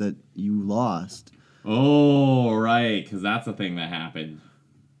episode that you lost. Oh, right, because that's a thing that happened.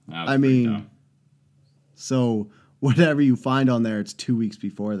 That was I pretty mean, dumb. so whatever you find on there, it's 2 weeks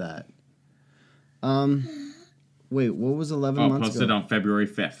before that. Wait, what was 11 months posted ago? on February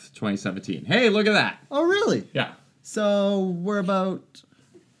 5th, 2017. Hey, look at that. Oh, really? Yeah. So we're about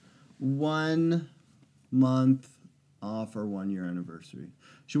 1 month off our 1 year anniversary.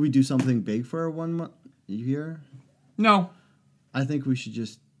 Should we do something big for our 1 month year? No. I think we should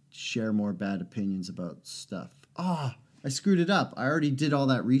just share more bad opinions about stuff. I screwed it up. I already did all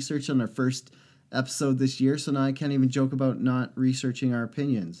that research on our first episode this year, so now I can't even joke about not researching our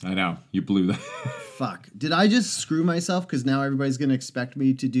opinions. I know. You blew that. Fuck. Did I just screw myself? Because now everybody's going to expect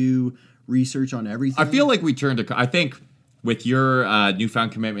me to do research on everything? I feel like we turned I think with your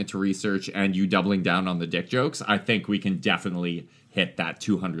newfound commitment to research and you doubling down on the dick jokes, I think we can definitely hit that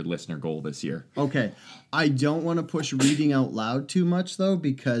 200 listener goal this year. Okay. I don't want to push reading out loud too much, though,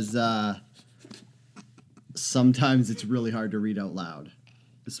 because sometimes it's really hard to read out loud.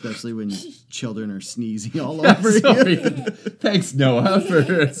 Especially when children are sneezing all over Sorry. you. Thanks, Noah,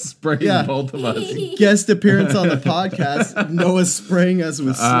 for spraying both of us. Guest appearance on the podcast. Noah's spraying us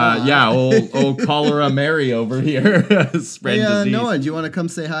with slop. Old Cholera Mary over here. Spreading disease. Noah, do you want to come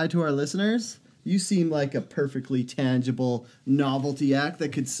say hi to our listeners? You seem like a perfectly tangible novelty act that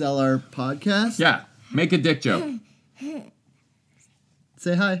could sell our podcast. Yeah, make a dick joke.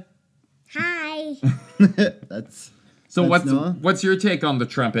 Say hi. Hi. So Noah. what's your take on the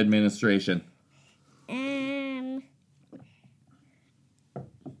Trump administration? Oh,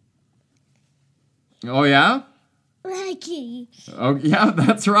 yeah? Rocky. Oh, yeah,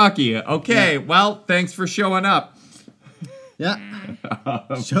 that's Rocky. Okay, well, thanks for showing up. Yeah.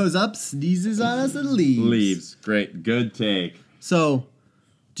 Shows up, sneezes on us, and leaves. Leaves. Great. Good take. So,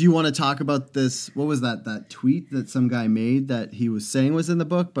 do you want to talk about this? What was that tweet that some guy made that he was saying was in the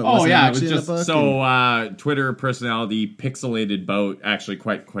book, but wasn't actually in the book? So Twitter personality Pixelated Boat, actually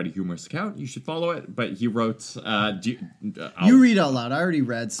quite a humorous account. You should follow it. But he wrote, you read out loud. I already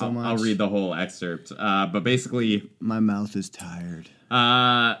read so much. I'll read the whole excerpt. But basically, my mouth is tired.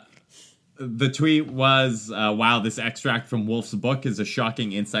 The tweet was, wow, this extract from Wolf's book is a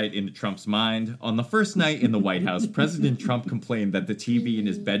shocking insight into Trump's mind. On the first night in the White House, President Trump complained that the TV in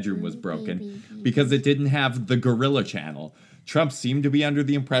his bedroom was broken because it didn't have the Gorilla Channel. Trump seemed to be under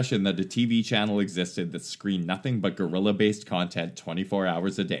the impression that a TV channel existed that screened nothing but gorilla-based content 24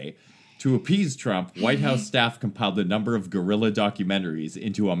 hours a day. To appease Trump, White House staff compiled a number of gorilla documentaries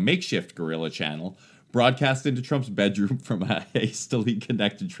into a makeshift gorilla channel, broadcast into Trump's bedroom from a hastily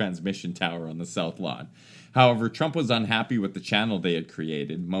connected transmission tower on the South Lawn. However, Trump was unhappy with the channel they had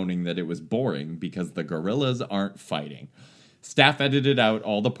created, moaning that it was boring because the gorillas aren't fighting. Staff edited out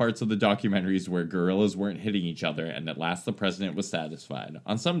all the parts of the documentaries where gorillas weren't hitting each other, and at last the president was satisfied.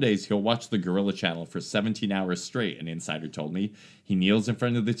 On some days, he'll watch the Gorilla Channel for 17 hours straight, an insider told me. He kneels in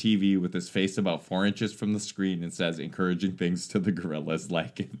front of the TV with his face about 4 inches from the screen and says encouraging things to the gorillas,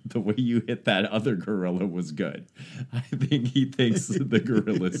 like, the way you hit that other gorilla was good. I think he thinks the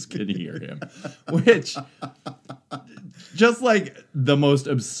gorillas can hear him. Which, just like the most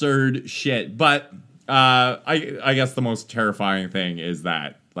absurd shit, but... I guess the most terrifying thing is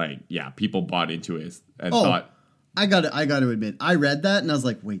that, like, yeah, people bought into it and thought... I got to admit, I read that and I was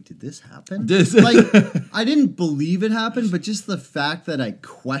like, wait, did this happen? Like, I didn't believe it happened, but just the fact that I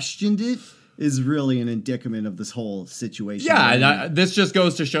questioned it is really an indicament of this whole situation. Yeah, and this just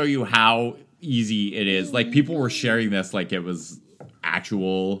goes to show you how easy it is. Like, people were sharing this like it was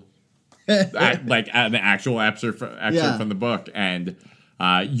actual... like, an actual excerpt from the book, and...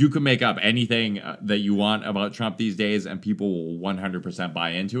 you can make up anything that you want about Trump these days, and people will 100%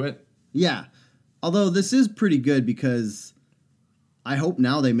 buy into it. Yeah. Although this is pretty good because I hope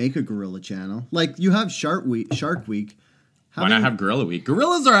now they make a gorilla channel. Like, you have Shark Week. Why not have Gorilla Week?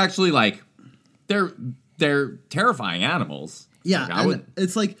 Gorillas are actually, like, they're terrifying animals. Yeah, like,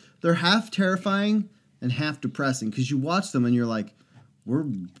 it's like they're half terrifying and half depressing because you watch them and you're like, we're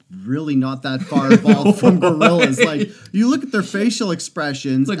really not that far evolved from gorillas. Like, you look at their facial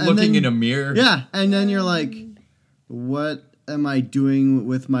expressions. It's like looking in a mirror. Yeah, and then you're like, what am I doing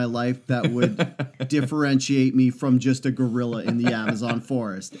with my life that would differentiate me from just a gorilla in the Amazon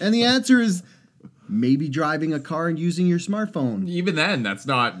forest? And the answer is maybe driving a car and using your smartphone. Even then, that's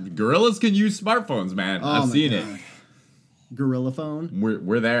not... Gorillas can use smartphones, man. I've seen it. Gorilla phone?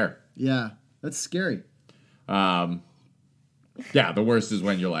 We're there. Yeah, that's scary. Yeah, the worst is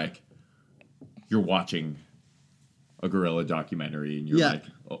when you're watching a gorilla documentary and you're like,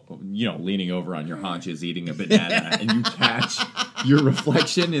 leaning over on your haunches eating a banana and you catch your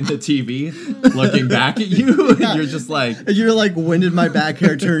reflection in the TV looking back at you and you're just like... And you're like, when did my back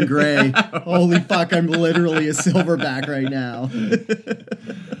hair turn gray? Holy fuck, I'm literally a silverback right now.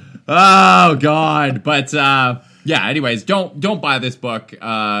 Oh, God. But, yeah, anyways, don't buy this book.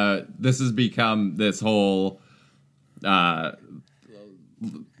 This has become this whole...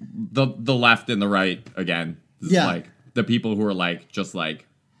 the left and the right again. This is like the people who are like just like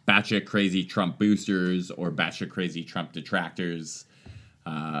batshit crazy Trump boosters or batshit crazy Trump detractors.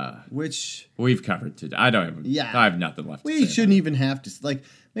 Which we've covered today. I have nothing left. We shouldn't even have to, like,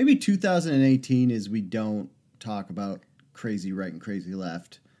 maybe 2018 is we don't talk about crazy right and crazy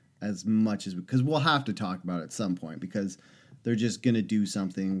left as much as because we'll have to talk about it at some point because they're just going to do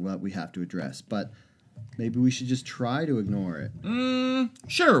something that we have to address. But maybe we should just try to ignore it.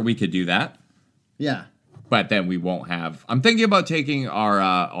 Sure, we could do that. Yeah. But then we won't have. I'm thinking about taking our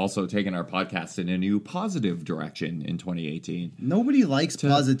podcast in a new positive direction in 2018. Nobody likes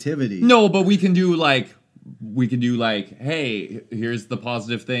positivity. No, but we can do like, hey, here's the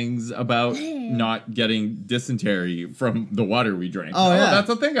positive things about not getting dysentery from the water we drink. Oh, yeah. That's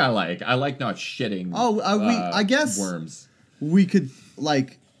a thing I like. I like not shitting. I guess worms. We could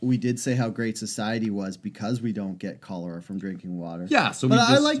we did say how great society was because we don't get cholera from drinking water. Yeah, so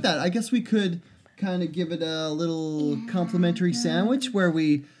I like that. I guess we could kind of give it a little complimentary sandwich where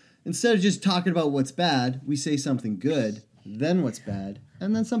we, instead of just talking about what's bad, we say something good, then what's bad,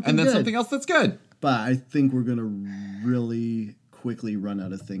 and then something good. Something else that's good. But I think we're going to really quickly run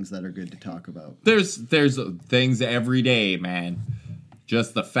out of things that are good to talk about. There's things every day, man.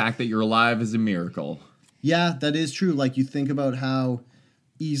 Just the fact that you're alive is a miracle. Yeah, that is true. Like, you think about how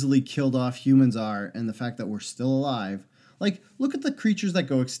easily killed off humans are and the fact that we're still alive. Like, look at the creatures that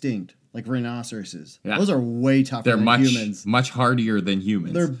go extinct. Like rhinoceroses. Yeah. Those are way tougher than humans. Much hardier than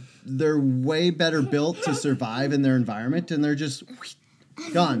humans. They're way better built to survive in their environment, and they're just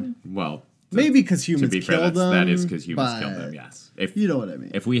gone. Well, maybe because humans killed them. That is because humans killed them, yes. If you know what I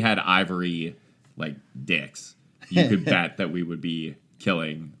mean. If we had ivory, like, dicks, you could bet that we would be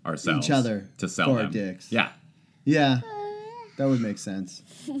killing ourselves. Each other. To sell for them. Our dicks. Yeah. Yeah. That would make sense.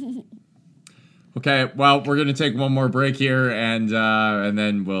 Okay, well, we're going to take one more break here, and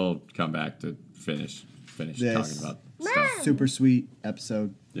then we'll come back to finish talking about stuff. Super sweet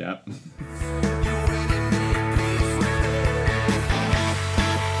episode. Yep.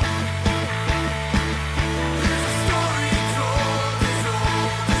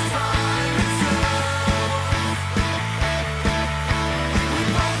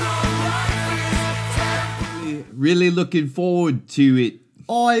 Really looking forward to it.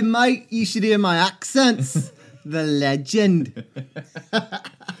 Oi, mate, you should hear my accents. The legend.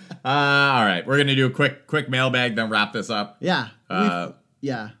 All right, we're going to do a quick mailbag, then wrap this up. Yeah.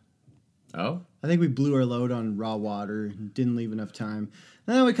 Yeah. Oh? I think we blew our load on raw water and didn't leave enough time.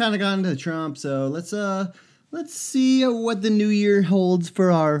 And then we kind of got into Trump, so let's see what the new year holds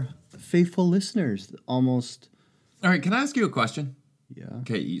for our faithful listeners. Almost. All right, can I ask you a question? Yeah.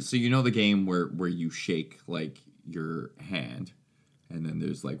 Okay, so you know the game where you shake, like, your hand, and then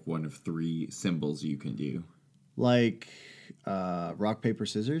there's, like, one of three symbols you can do. Like rock, paper,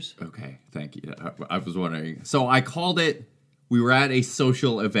 scissors? Okay, thank you. I was wondering. So I called it, we were at a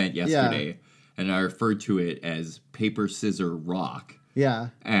social event yesterday, and I referred to it as paper, scissor, rock. Yeah.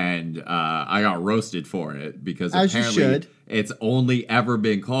 And I got roasted for it because as apparently it's only ever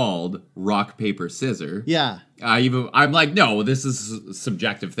been called rock, paper, scissor. Yeah. I'm like, no, this is a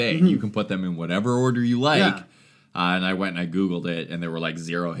subjective thing. Mm-hmm. You can put them in whatever order you like. Yeah. And I went and I Googled it, and there were like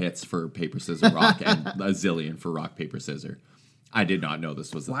 0 hits for paper, scissor, rock, and a zillion for rock, paper, scissor. I did not know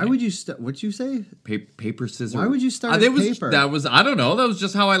this was the thing. Why would you what'd you say? Paper, scissor. Why would you start with paper? I don't know. That was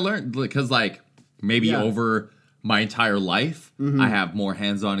just how I learned. Because, like, maybe over my entire life, I have more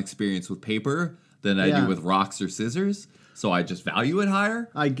hands-on experience with paper than I do with rocks or scissors. So I just value it higher.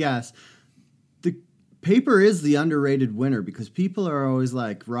 I guess. The paper is the underrated winner because people are always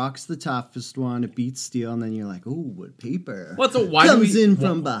like, rock's the toughest one, it beats steel, and then you're like, ooh, what paper? Comes in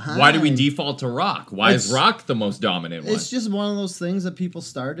from behind. Why do we default to rock? Why is rock the most dominant one? It's just one of those things that people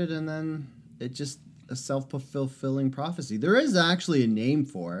started, and then it just a self-fulfilling prophecy. There is actually a name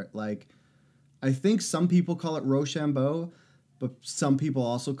for it. Like, I think some people call it Rochambeau, but some people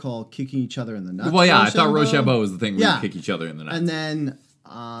also call kicking each other in the nuts. Well, yeah, I thought Rochambeau was the thing where you kick each other in the nuts. And then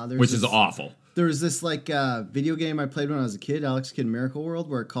which is awful. There was this like video game I played when I was a kid, Alex Kidd Miracle World,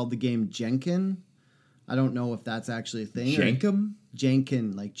 where it called the game Jenkin. I don't know if that's actually a thing. Jenkin?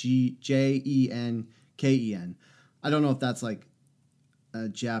 Jenkin, like Jenken. I don't know if that's like a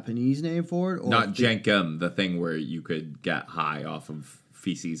Japanese name for it. Or not Jenkum, the thing where you could get high off of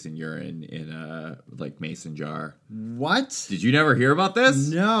feces and urine in a like mason jar. What? Did you never hear about this?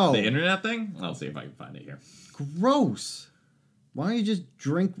 No. The internet thing? I'll see if I can find it here. Gross. Why don't you just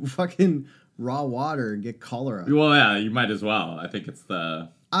drink fucking raw water and get cholera? Well, yeah, you might as well. I think it's the...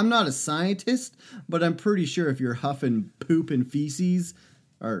 I'm not a scientist, but I'm pretty sure if you're huffing poop and feces,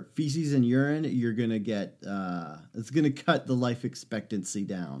 or feces and urine, you're going to get... it's going to cut the life expectancy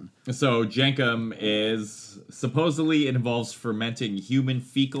down. So, Jenkum is... Supposedly, it involves fermenting human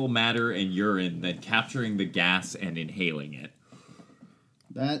fecal matter and urine, then capturing the gas and inhaling it.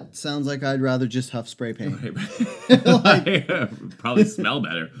 That sounds like I'd rather just huff spray paint. Probably smell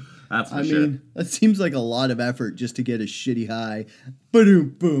better. That's for I sure. mean, that seems like a lot of effort just to get a shitty high.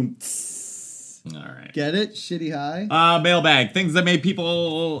 Boom, boom. All right. Get it? Shitty high? Mailbag. Things that made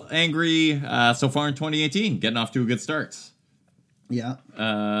people angry so far in 2018. Getting off to a good start. Yeah.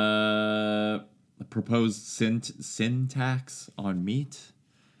 Proposed sin tax on meat.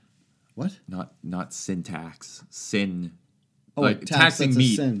 What? Not syntax. Sin. Oh, like tax, taxing that's a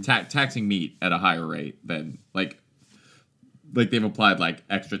meat. sin. Taxing meat at a higher rate than like they've applied like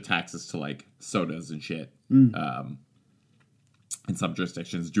extra taxes to like sodas and shit. In some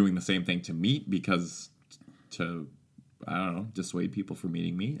jurisdictions, doing the same thing to meat because to I don't know, dissuade people from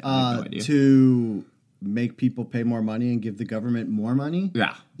eating meat. I have no idea. To make people pay more money and give the government more money?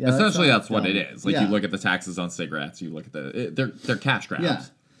 Yeah, Yeah, essentially that's that's what it is. Like Yeah. you look at the taxes on cigarettes, you look at they're cash grabs. Yeah.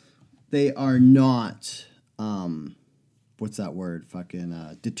 They are not, what's that word?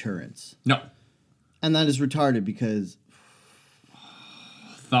 Fucking deterrents. No, And that is retarded because,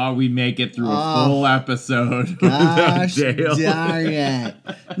 thought we'd make it through a full episode without gosh Dale. darn it.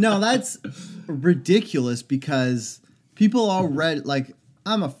 No, that's ridiculous because people already, like,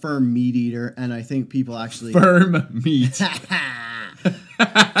 I'm a firm meat eater and I think people actually... Firm meat.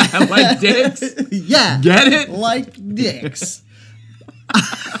 Like dicks? Yeah. Get it? Like dicks.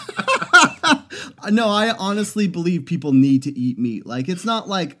 No, I honestly believe people need to eat meat. Like, it's not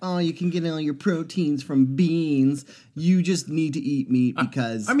like, oh, you can get all your proteins from beans. You just need to eat meat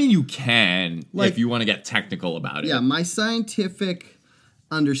because... I mean, you can Like- if you want to get technical about it. yeah, my scientific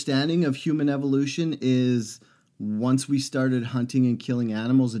understanding of human evolution is once we started hunting and killing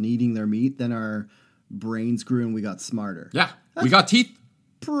animals and eating their meat, then our brains grew and we got smarter. Yeah. We got teeth.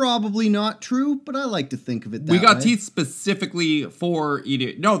 Probably not true, but I like to think of it that We got way. teeth specifically for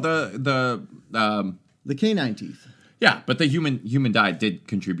eating. No, the canine teeth. yeah, but the human diet did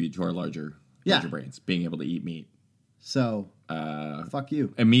contribute to our larger Yeah. brains being able to eat meat. So, fuck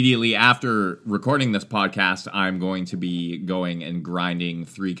you. Immediately after recording this podcast, I'm going to be going and grinding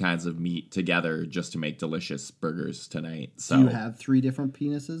 3 kinds of meat together just to make delicious burgers tonight. So Do you have 3 different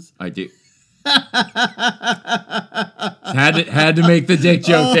penises? I do. had to make the dick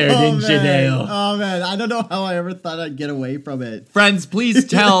joke there, didn't you, Dale? Oh man, I don't know how I ever thought I'd get away from it. Friends, please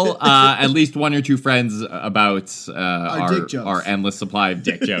tell at least 1 or 2 friends about dick jokes. our endless supply of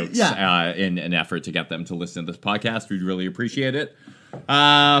dick jokes Yeah. in an effort to get them to listen to this podcast. We'd really appreciate it.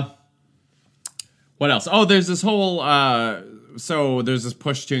 What else? Oh, there's this whole... so there's this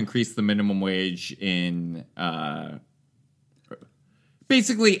push to increase the minimum wage in...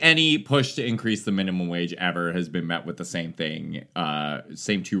 basically, any push to increase the minimum wage ever has been met with the same thing,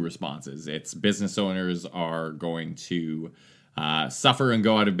 same 2 responses. It's business owners are going to suffer and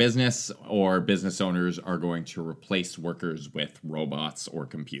go out of business, or business owners are going to replace workers with robots or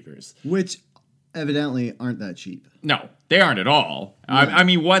computers. Which evidently aren't that cheap. No, they aren't at all. I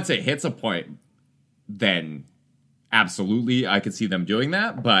mean, once it hits a point, then absolutely I could see them doing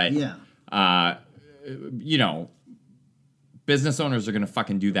that. But, you know... business owners are going to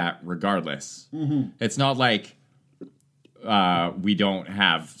fucking do that regardless. Mm-hmm. It's not like we don't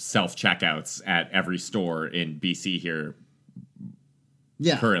have self-checkouts at every store in BC here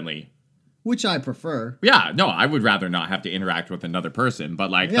currently. Which I prefer. Yeah, no, I would rather not have to interact with another person.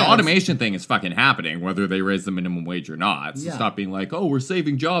 But, like, the Yeah, automation thing is fucking happening, whether they raise the minimum wage or not. So Yeah. stop being like, oh, we're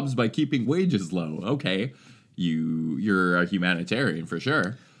saving jobs by keeping wages low. Okay, you're a humanitarian for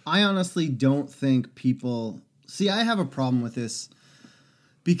sure. I honestly don't think people... See, I have a problem with this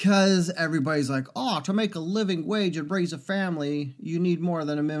because everybody's like, oh, to make a living wage and raise a family, you need more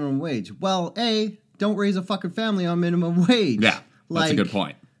than a minimum wage. Well, A, don't raise a fucking family on minimum wage. Yeah, that's a good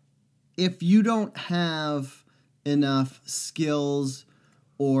point. If you don't have enough skills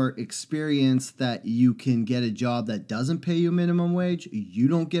or experience that you can get a job that doesn't pay you minimum wage, you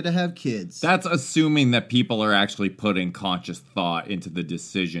don't get to have kids. That's assuming that people are actually putting conscious thought into the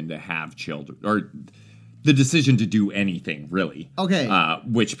decision to have children, or the decision to do anything, really. Okay.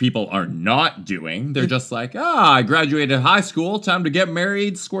 Which people are not doing. They're just like, I graduated high school, time to get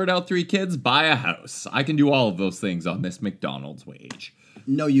married, squirt out 3 kids, buy a house. I can do all of those things on this McDonald's wage.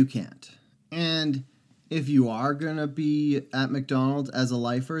 No, you can't. And if you are going to be at McDonald's as a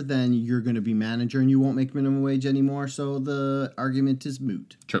lifer, then you're going to be manager and you won't make minimum wage anymore, so the argument is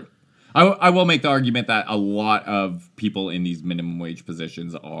moot. True. I will make the argument that a lot of people in these minimum wage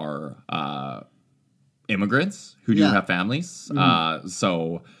positions are immigrants who do have families. Mm-hmm.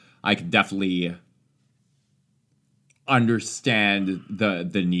 So I can definitely understand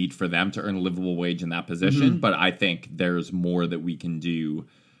the need for them to earn a livable wage in that position. Mm-hmm. But I think there's more that we can do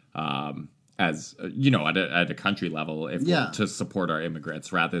as, you know, at a country level to support our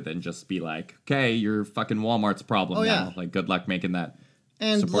immigrants rather than just be like, okay, you're fucking Walmart's problem now. Like, good luck making that.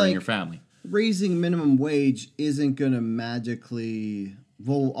 And supporting your family. Raising minimum wage isn't going to magically...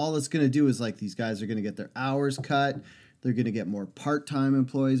 Well, all it's going to do is like these guys are going to get their hours cut. They're going to get more part-time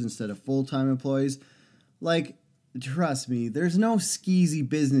employees instead of full-time employees. Like, trust me, there's no skeezy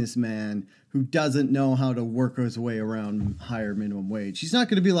businessman who doesn't know how to work his way around higher minimum wage. He's not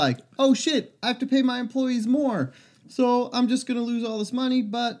going to be like, oh shit, I have to pay my employees more. So I'm just going to lose all this money,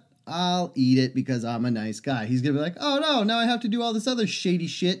 but I'll eat it because I'm a nice guy. He's going to be like, oh no, now I have to do all this other shady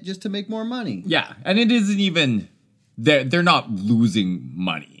shit just to make more money. Yeah, and it isn't even... They're not losing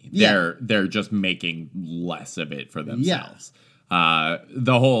money. Yeah. They're just making less of it for themselves.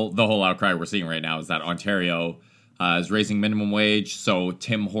 The whole outcry we're seeing right now is that Ontario is raising minimum wage. So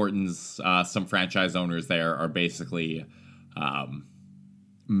Tim Hortons, some franchise owners there are basically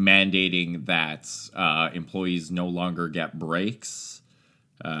mandating that employees no longer get breaks,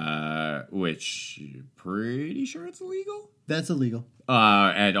 which pretty sure it's illegal. That's illegal.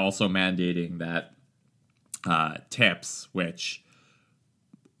 And also mandating that tips, which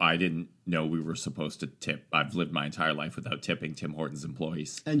I didn't know we were supposed to tip. I've lived my entire life without tipping Tim Hortons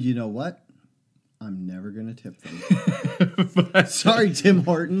employees. And you know what? I'm never going to tip them. Sorry, Tim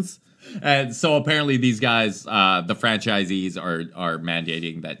Hortons. And so apparently these guys, the franchisees, are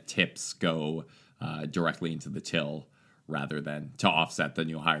mandating that tips go directly into the till rather than to offset the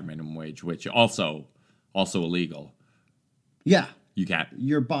new higher minimum wage, which also illegal. Yeah. You can't.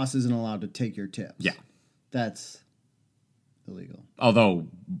 Your boss isn't allowed to take your tips. Yeah. That's illegal. Although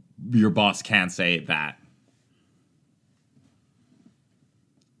your boss can say that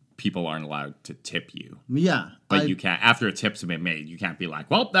people aren't allowed to tip you. Yeah. But you can't, after a tip's been made, you can't be like,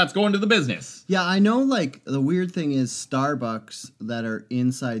 well, that's going to the business. Yeah, I know, like, the weird thing is Starbucks that are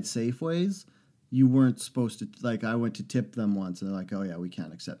inside Safeways, you weren't supposed to, like, I went to tip them once, and they're like, oh, yeah, we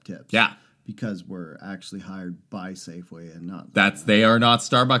can't accept tips. Yeah. Because we're actually hired by Safeway and not... They are not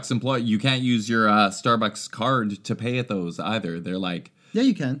Starbucks employees. You can't use your Starbucks card to pay at those either. They're like... Yeah,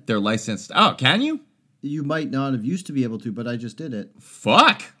 you can. They're licensed. Oh, can you? You might not have used to be able to, but I just did it.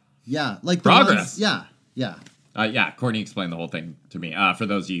 Fuck! Yeah, like... Progress! Yeah. Yeah, Courtney explained the whole thing to me. For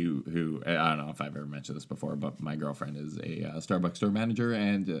those of you who... I don't know if I've ever mentioned this before, but my girlfriend is a Starbucks store manager,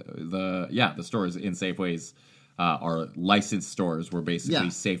 and the stores in Safeways... are licensed stores where basically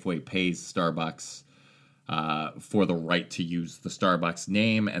Safeway pays Starbucks for the right to use the Starbucks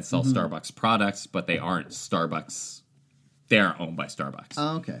name and sell Starbucks products, but they aren't Starbucks. They aren't owned by Starbucks.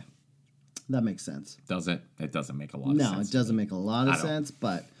 Oh, okay. That makes sense. It doesn't make a lot of sense. No, it doesn't make a lot of sense,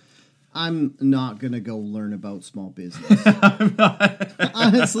 but I'm not going to go learn about small business.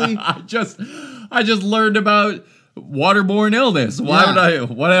 Honestly. I just learned about waterborne illness. What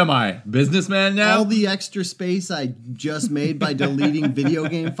am I? Businessman now? All the extra space I just made by deleting video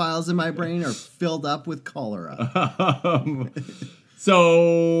game files in my brain are filled up with cholera.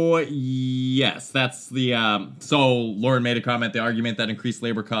 So, yes, that's the... so, Lauren made a comment, the argument that increased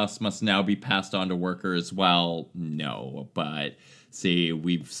labor costs must now be passed on to workers. Well, no, but... See,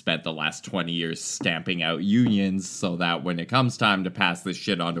 we've spent the last 20 years stamping out unions so that when it comes time to pass this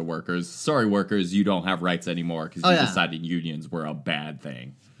shit on to workers, sorry, workers, you don't have rights anymore because you decided unions were a bad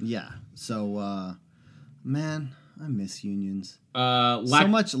thing. Yeah. So, man, I miss unions. So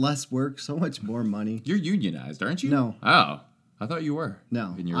much less work, so much more money. You're unionized, aren't you? No. Oh, I thought you were.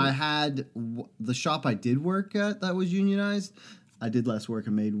 No. I had the shop I did work at that was unionized. I did less work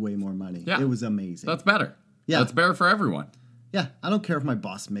and made way more money. Yeah. It was amazing. That's better. Yeah. That's better for everyone. Yeah, I don't care if my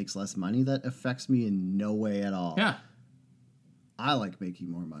boss makes less money. That affects me in no way at all. Yeah. I like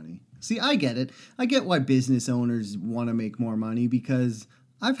making more money. See, I get it. I get why business owners want to make more money because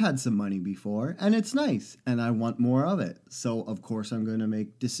I've had some money before and it's nice and I want more of it. So, of course, I'm going to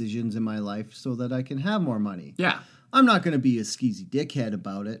make decisions in my life so that I can have more money. Yeah. I'm not going to be a skeezy dickhead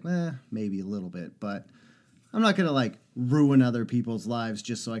about it. Maybe a little bit, but I'm not going to, like, ruin other people's lives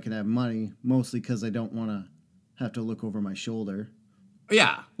just so I can have money, mostly because I don't want to have to look over my shoulder.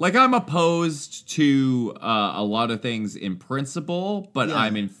 Yeah, like I'm opposed to a lot of things in principle, but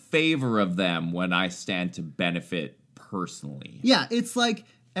I'm in favor of them when I stand to benefit personally. Yeah, it's like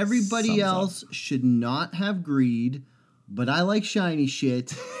everybody else should not have greed, but I like shiny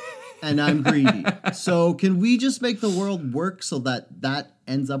shit and I'm greedy. So can we just make the world work so that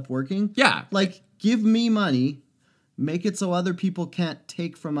ends up working? Yeah. Like, give me money, make it so other people can't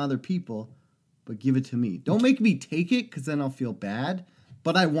take from other people, but give it to me. Don't make me take it, because then I'll feel bad,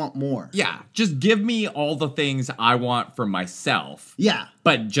 but I want more. Yeah, just give me all the things I want for myself. Yeah.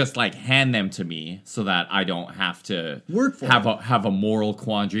 But just, like, hand them to me so that I don't have to work for have a moral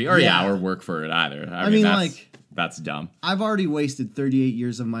quandary. Or, or work for it either. I mean that's dumb. I've already wasted 38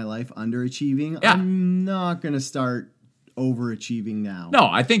 years of my life underachieving. Yeah. I'm not going to start overachieving now. No,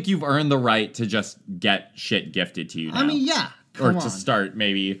 I think you've earned the right to just get shit gifted to you now. I mean, yeah. Or Come to on. start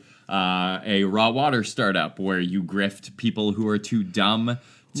maybe a raw water startup where you grift people who are too dumb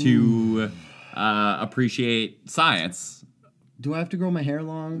to appreciate science. Do I have to grow my hair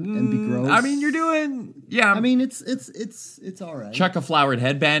long and be gross? I mean, you're doing, yeah. I mean, it's all right. Chuck a flowered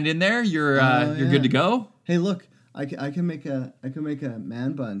headband in there. You're Oh, you're yeah. good to go. Hey, look, I can make a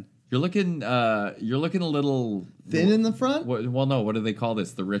man bun. You're looking a little Thin in the front? Well, no. What do they call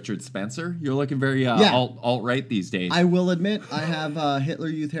this? The Richard Spencer. You're looking very Yeah. alt right these days. I will admit, I have a Hitler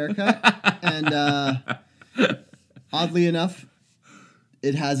Youth haircut, and oddly enough,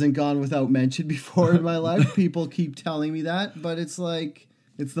 it hasn't gone without mention before in my life. People keep telling me that, but it's like,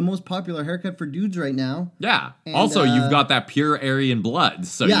 it's the most popular haircut for dudes right now. Yeah. And, Also, you've got that pure Aryan blood,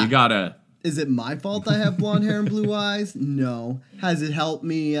 so Yeah. you gotta. Is it my fault I have blonde hair and blue eyes? No. Has it helped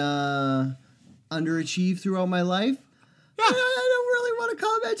me underachieve throughout my life? Yeah. I don't really want to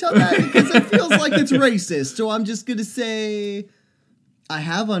comment on that because it feels like it's racist. So I'm just gonna say I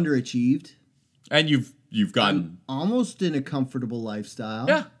have underachieved. And you've gotten. Almost in a comfortable lifestyle.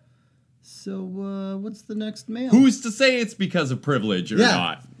 Yeah. So what's the next mail? Who's to say it's because of privilege or Yeah.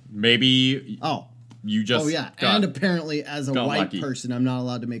 not? Maybe Oh. you just. Oh yeah. got- And apparently as a got white lucky. person, I'm not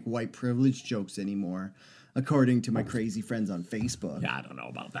allowed to make white privilege jokes anymore, according to my crazy friends on Facebook. Yeah, I don't know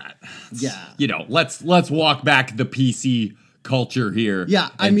about that. Yeah. You know, let's walk back the PC culture here. Yeah,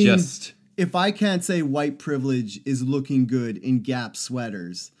 I and mean, just if I can't say white privilege is looking good in Gap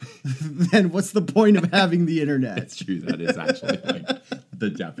sweaters, then what's the point of having the internet, it's true. That is actually like the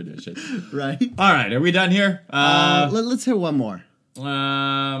definition. right? All right, are we done here? Let's hit one more.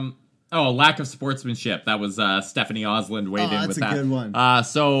 Lack of sportsmanship. That was Stephanie Osland weighed in that's with a that. good one.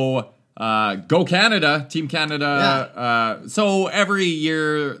 Go Canada, Team Canada. So every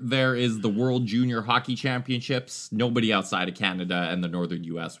year there is the World Junior Hockey Championships. Nobody outside of Canada and the Northern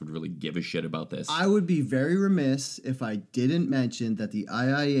U.S. would really give a shit about this. I would be very remiss if I didn't mention that the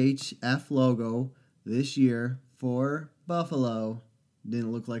IIHF logo this year for Buffalo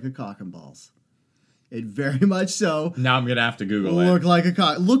didn't look like a cock and balls. It very much so Now I'm gonna have to Google look it. like a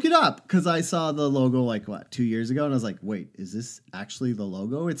cock. Look it up, because I saw the logo 2 years ago, and I was like, wait, is this actually the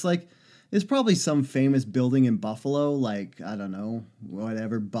logo? It's probably some famous building in Buffalo, I don't know,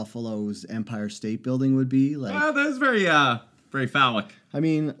 whatever Buffalo's Empire State Building would be. That's very very phallic. I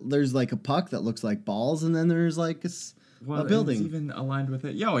mean, there's a puck that looks like balls, and then there's a building. It's even aligned with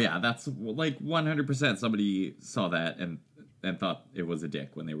it. Oh yeah, that's 100%. Somebody saw that and thought it was a dick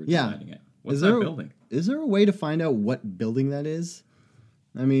when they were designing it. What's that building? Is there a way to find out what building that is?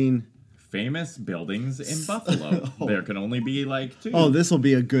 I mean, Famous buildings in Buffalo. There can only be 2. oh, this will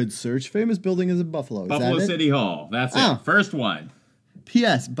be a good search. Famous building is in Buffalo. Is Buffalo that it? City Hall. That's Oh. it. First one.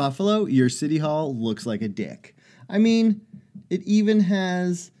 P.S. Buffalo, your city hall looks like a dick. I mean, it even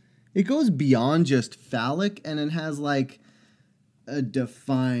has... It goes beyond just phallic, and it has, a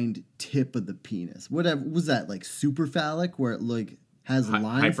defined tip of the penis. Whatever. Was that, super phallic, where it, has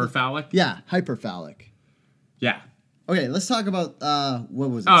lines? Hyperphallic? Yeah, hyperphallic. Yeah. Okay, let's talk about, what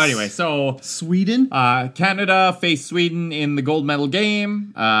was it? Oh, anyway, so Sweden? Canada faced Sweden in the gold medal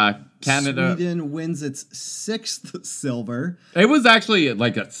game. Canada. Sweden wins its 6th silver. It was actually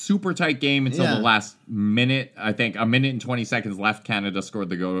a super tight game until Yeah. the last minute. I think a minute and 20 seconds left. Canada scored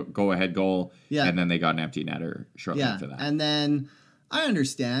the go ahead goal. Yeah. And then they got an empty netter shortly Yeah, after that. and then I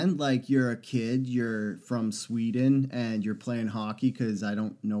understand, you're a kid, you're from Sweden, and you're playing hockey, because I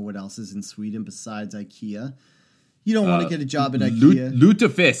don't know what else is in Sweden besides IKEA. You don't want to get a job at IKEA.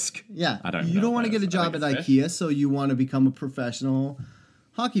 Lutefisk. Yeah, I don't you know don't if want to get a that's- I job at think it's IKEA, so you want to become a professional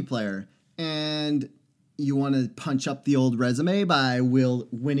hockey player. And you want to punch up the old resume by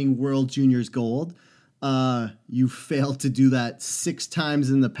winning World Juniors gold. You failed to do that 6 times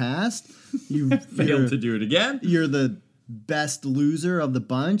in the past. You Failed to do it again. You're the best loser of the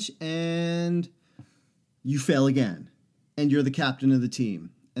bunch, and you fail again. And you're the captain of the team.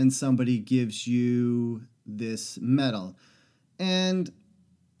 And somebody gives you this medal. And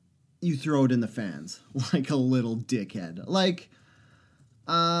you throw it in the fans like a little dickhead.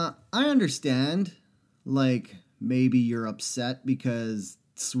 I understand, maybe you're upset because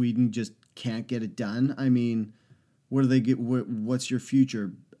Sweden just can't get it done. I mean, what do they get? What's your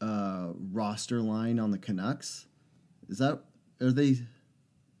future roster line on the Canucks? Are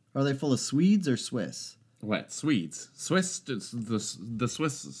they full of Swedes or Swiss? What? Swedes. Swiss. The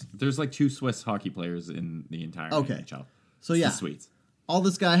Swiss. There's 2 Swiss hockey players in the entire Okay. NHL. So It's yeah, the Swedes. all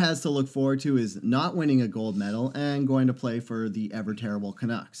this guy has to look forward to is not winning a gold medal and going to play for the ever terrible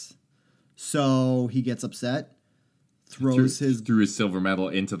Canucks. So he gets upset, throws his Threw his silver medal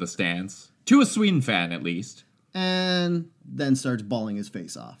into the stands. To a Sweden fan, at least. and then starts bawling his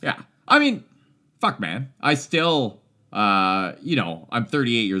face off. Yeah. I mean, fuck, man. I still, I'm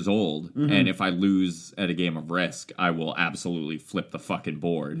 38 years old, and if I lose at a game of Risk, I will absolutely flip the fucking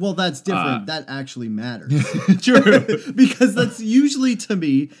board. Well, that's different. That actually matters. True. Because that's usually to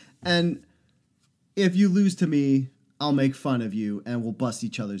me, and if you lose to me, I'll make fun of you and we'll bust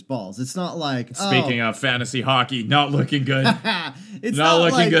each other's balls. It's not like Speaking of fantasy hockey, not looking good. it's not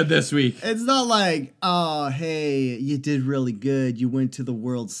looking good this week. It's not like, oh, hey, you did really good. You went to the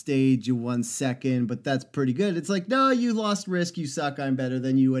world stage. You won second, but that's pretty good. It's like, no, you lost Risk. You suck. I'm better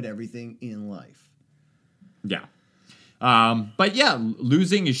than you at everything in life. Yeah. But yeah,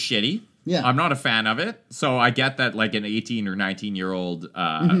 losing is shitty. Yeah. I'm not a fan of it. So I get that like an 18 or 19-year-old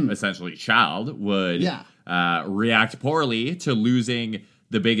essentially child would react poorly to losing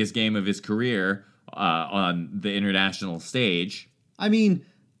the biggest game of his career on the international stage. I mean,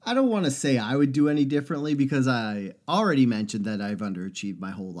 I don't want to say I would do any differently because I already mentioned that I've underachieved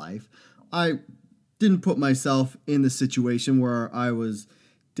my whole life. I didn't put myself in the situation where I was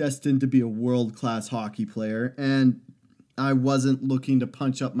destined to be a world-class hockey player, and I wasn't looking to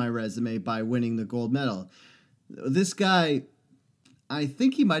punch up my resume by winning the gold medal. This guy, I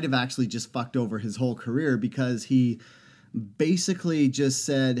think he might have actually just fucked over his whole career because he basically just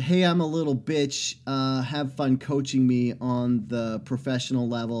said, hey, I'm a little bitch, have fun coaching me on the professional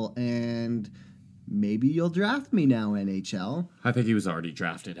level, and maybe you'll draft me now, NHL. I think he was already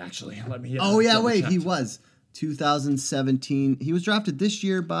drafted, actually. Let me. He was. 2017. He was drafted this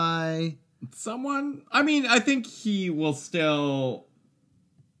year by someone. I mean, I think he will still.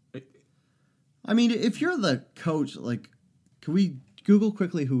 I mean, if you're the coach, like, can we Google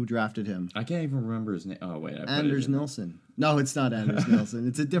quickly who drafted him? I can't even remember his name. Oh, wait. Anders Nilsson. No, it's not Anders Nilsson.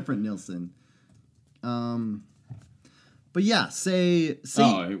 It's a different Nilsson. But yeah, say.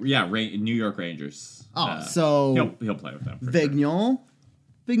 New York Rangers. So he'll play with them.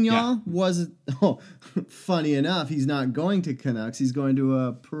 Vigneault was, funny enough, he's not going to Canucks. He's going to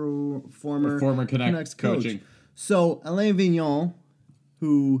a former Canucks coaching. So Alain Vigneault,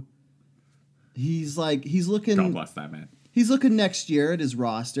 who he's looking. God bless that man. He's looking next year at his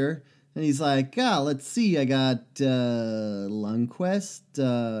roster, and he's like, let's see. I got Lundqvist.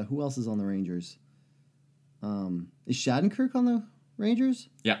 Who else is on the Rangers? Is Shattenkirk on the Rangers?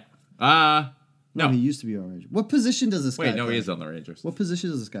 Yeah. No, he used to be on the Rangers. What position does this guy play? He is on the Rangers. What position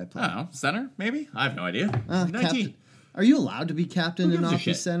does this guy play? I don't know. Center, maybe? I have no idea. 19. Captain. Are you allowed to be captain in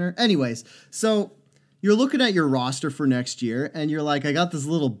hockey center? Anyways, so you're looking at your roster for next year, and you're like, I got this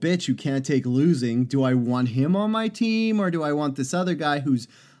little bitch who can't take losing. Do I want him on my team, or do I want this other guy who's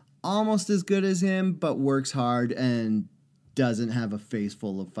almost as good as him, but works hard and doesn't have a face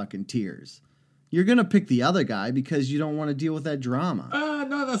full of fucking tears? You're going to pick the other guy because you don't want to deal with that drama.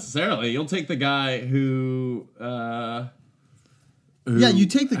 Not necessarily. You'll take the guy who you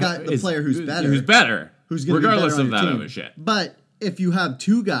take the player who's better. Who's better. Who's going regardless to be better of on that your team. other shit. But if you have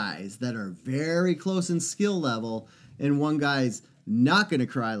two guys that are very close in skill level and one guy's not going to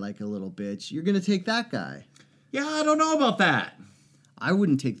cry like a little bitch, you're going to take that guy. Yeah, I don't know about that. I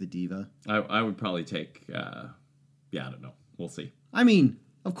wouldn't take the diva. I would probably take, I don't know. We'll see. I mean,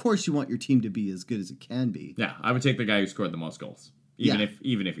 of course you want your team to be as good as it can be. Yeah, I would take the guy who scored the most goals. Even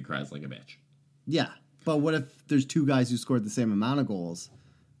if he cries like a bitch. Yeah, but what if there's two guys who scored the same amount of goals?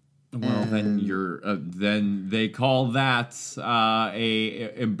 Well, then they call that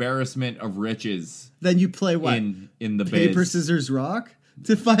a embarrassment of riches. Then you play what? In the paper, biz. Scissors, rock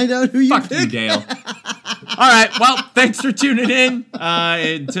to find out who you pick. Fuck you, Dale. All right, well, thanks for tuning in.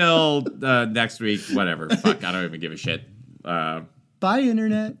 Until next week, whatever. Fuck, I don't even give a shit. Bye,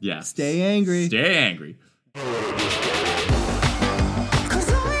 Internet. Yeah. Stay angry. Stay angry.